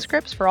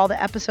transcripts for all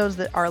the episodes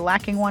that are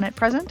lacking one at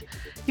present,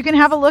 you can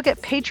have a look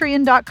at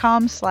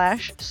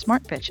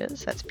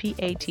patreon.com/smartbitches. That's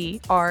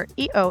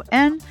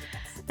Patreon.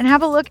 And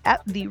have a look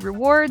at the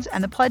rewards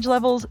and the pledge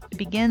levels. It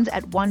begins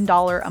at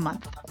 $1 a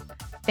month.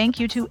 Thank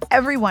you to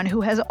everyone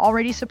who has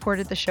already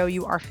supported the show.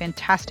 You are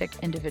fantastic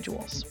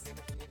individuals.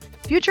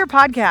 Future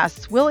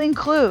podcasts will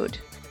include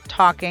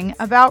talking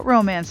about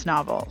romance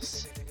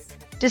novels.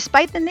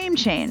 Despite the name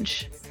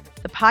change,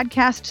 The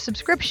podcast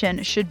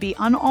subscription should be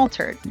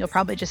unaltered. You'll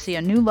probably just see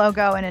a new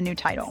logo and a new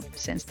title,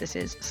 since this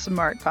is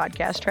Smart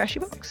Podcast Trashy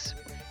Books.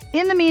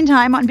 In the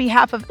meantime, on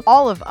behalf of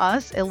all of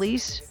us,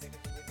 Elise,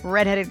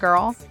 Redheaded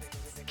Girl,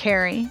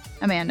 Carrie,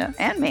 Amanda,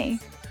 and me,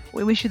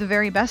 we wish you the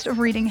very best of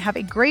reading. Have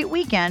a great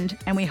weekend,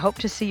 and we hope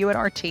to see you at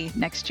RT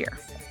next year.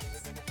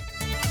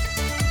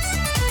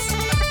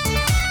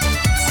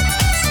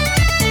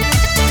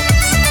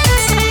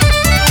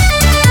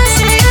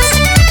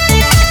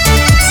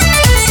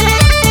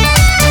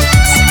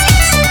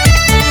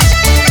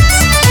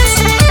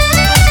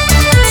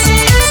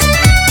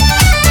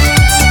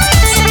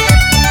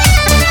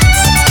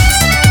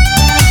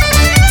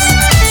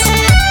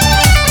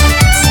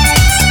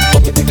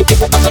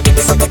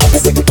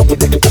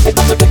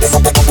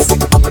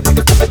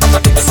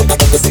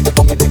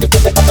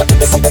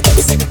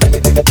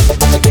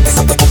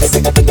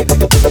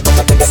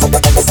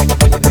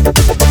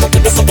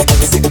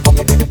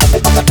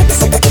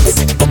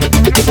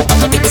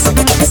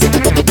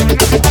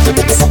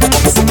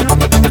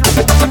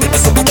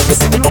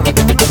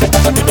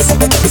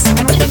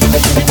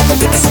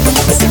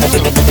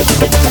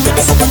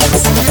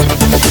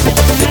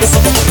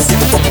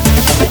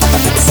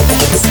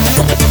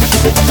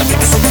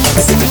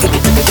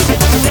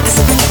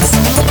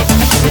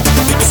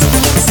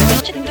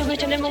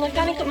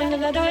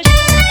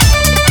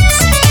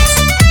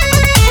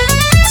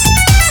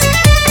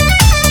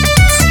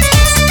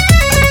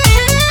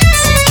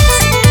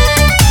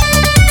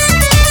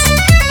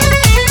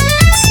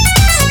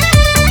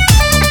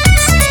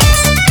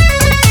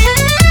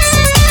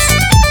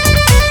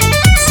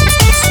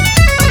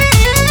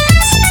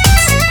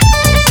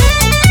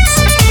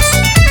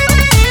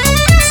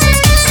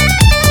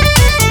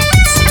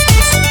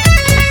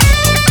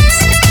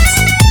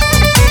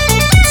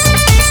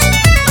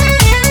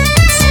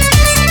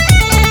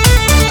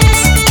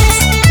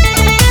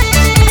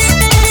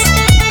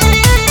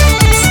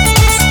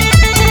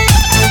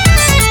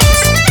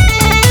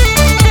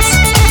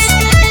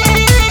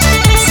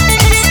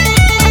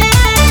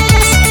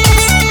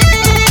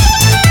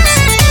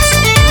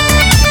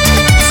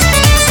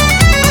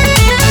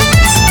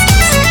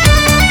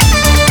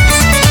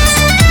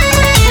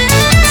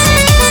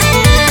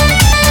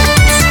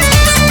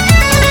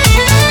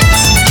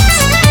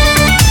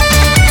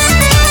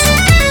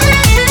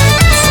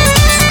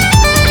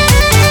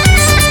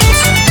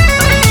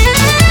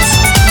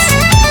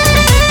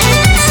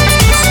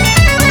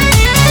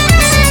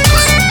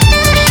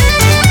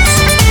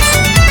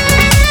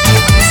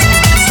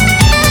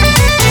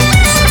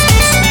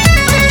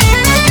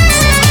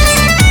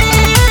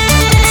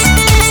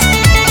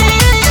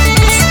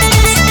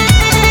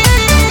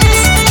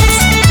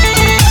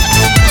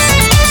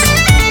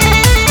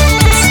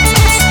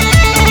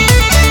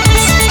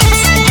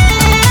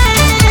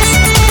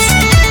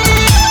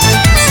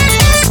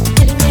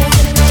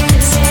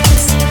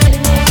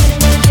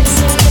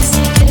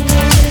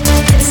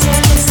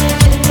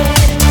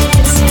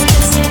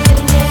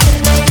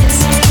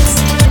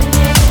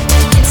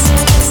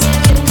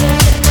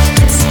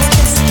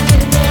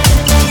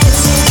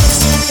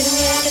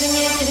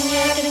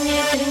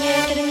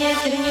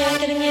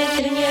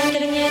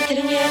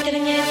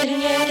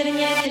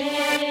 Getting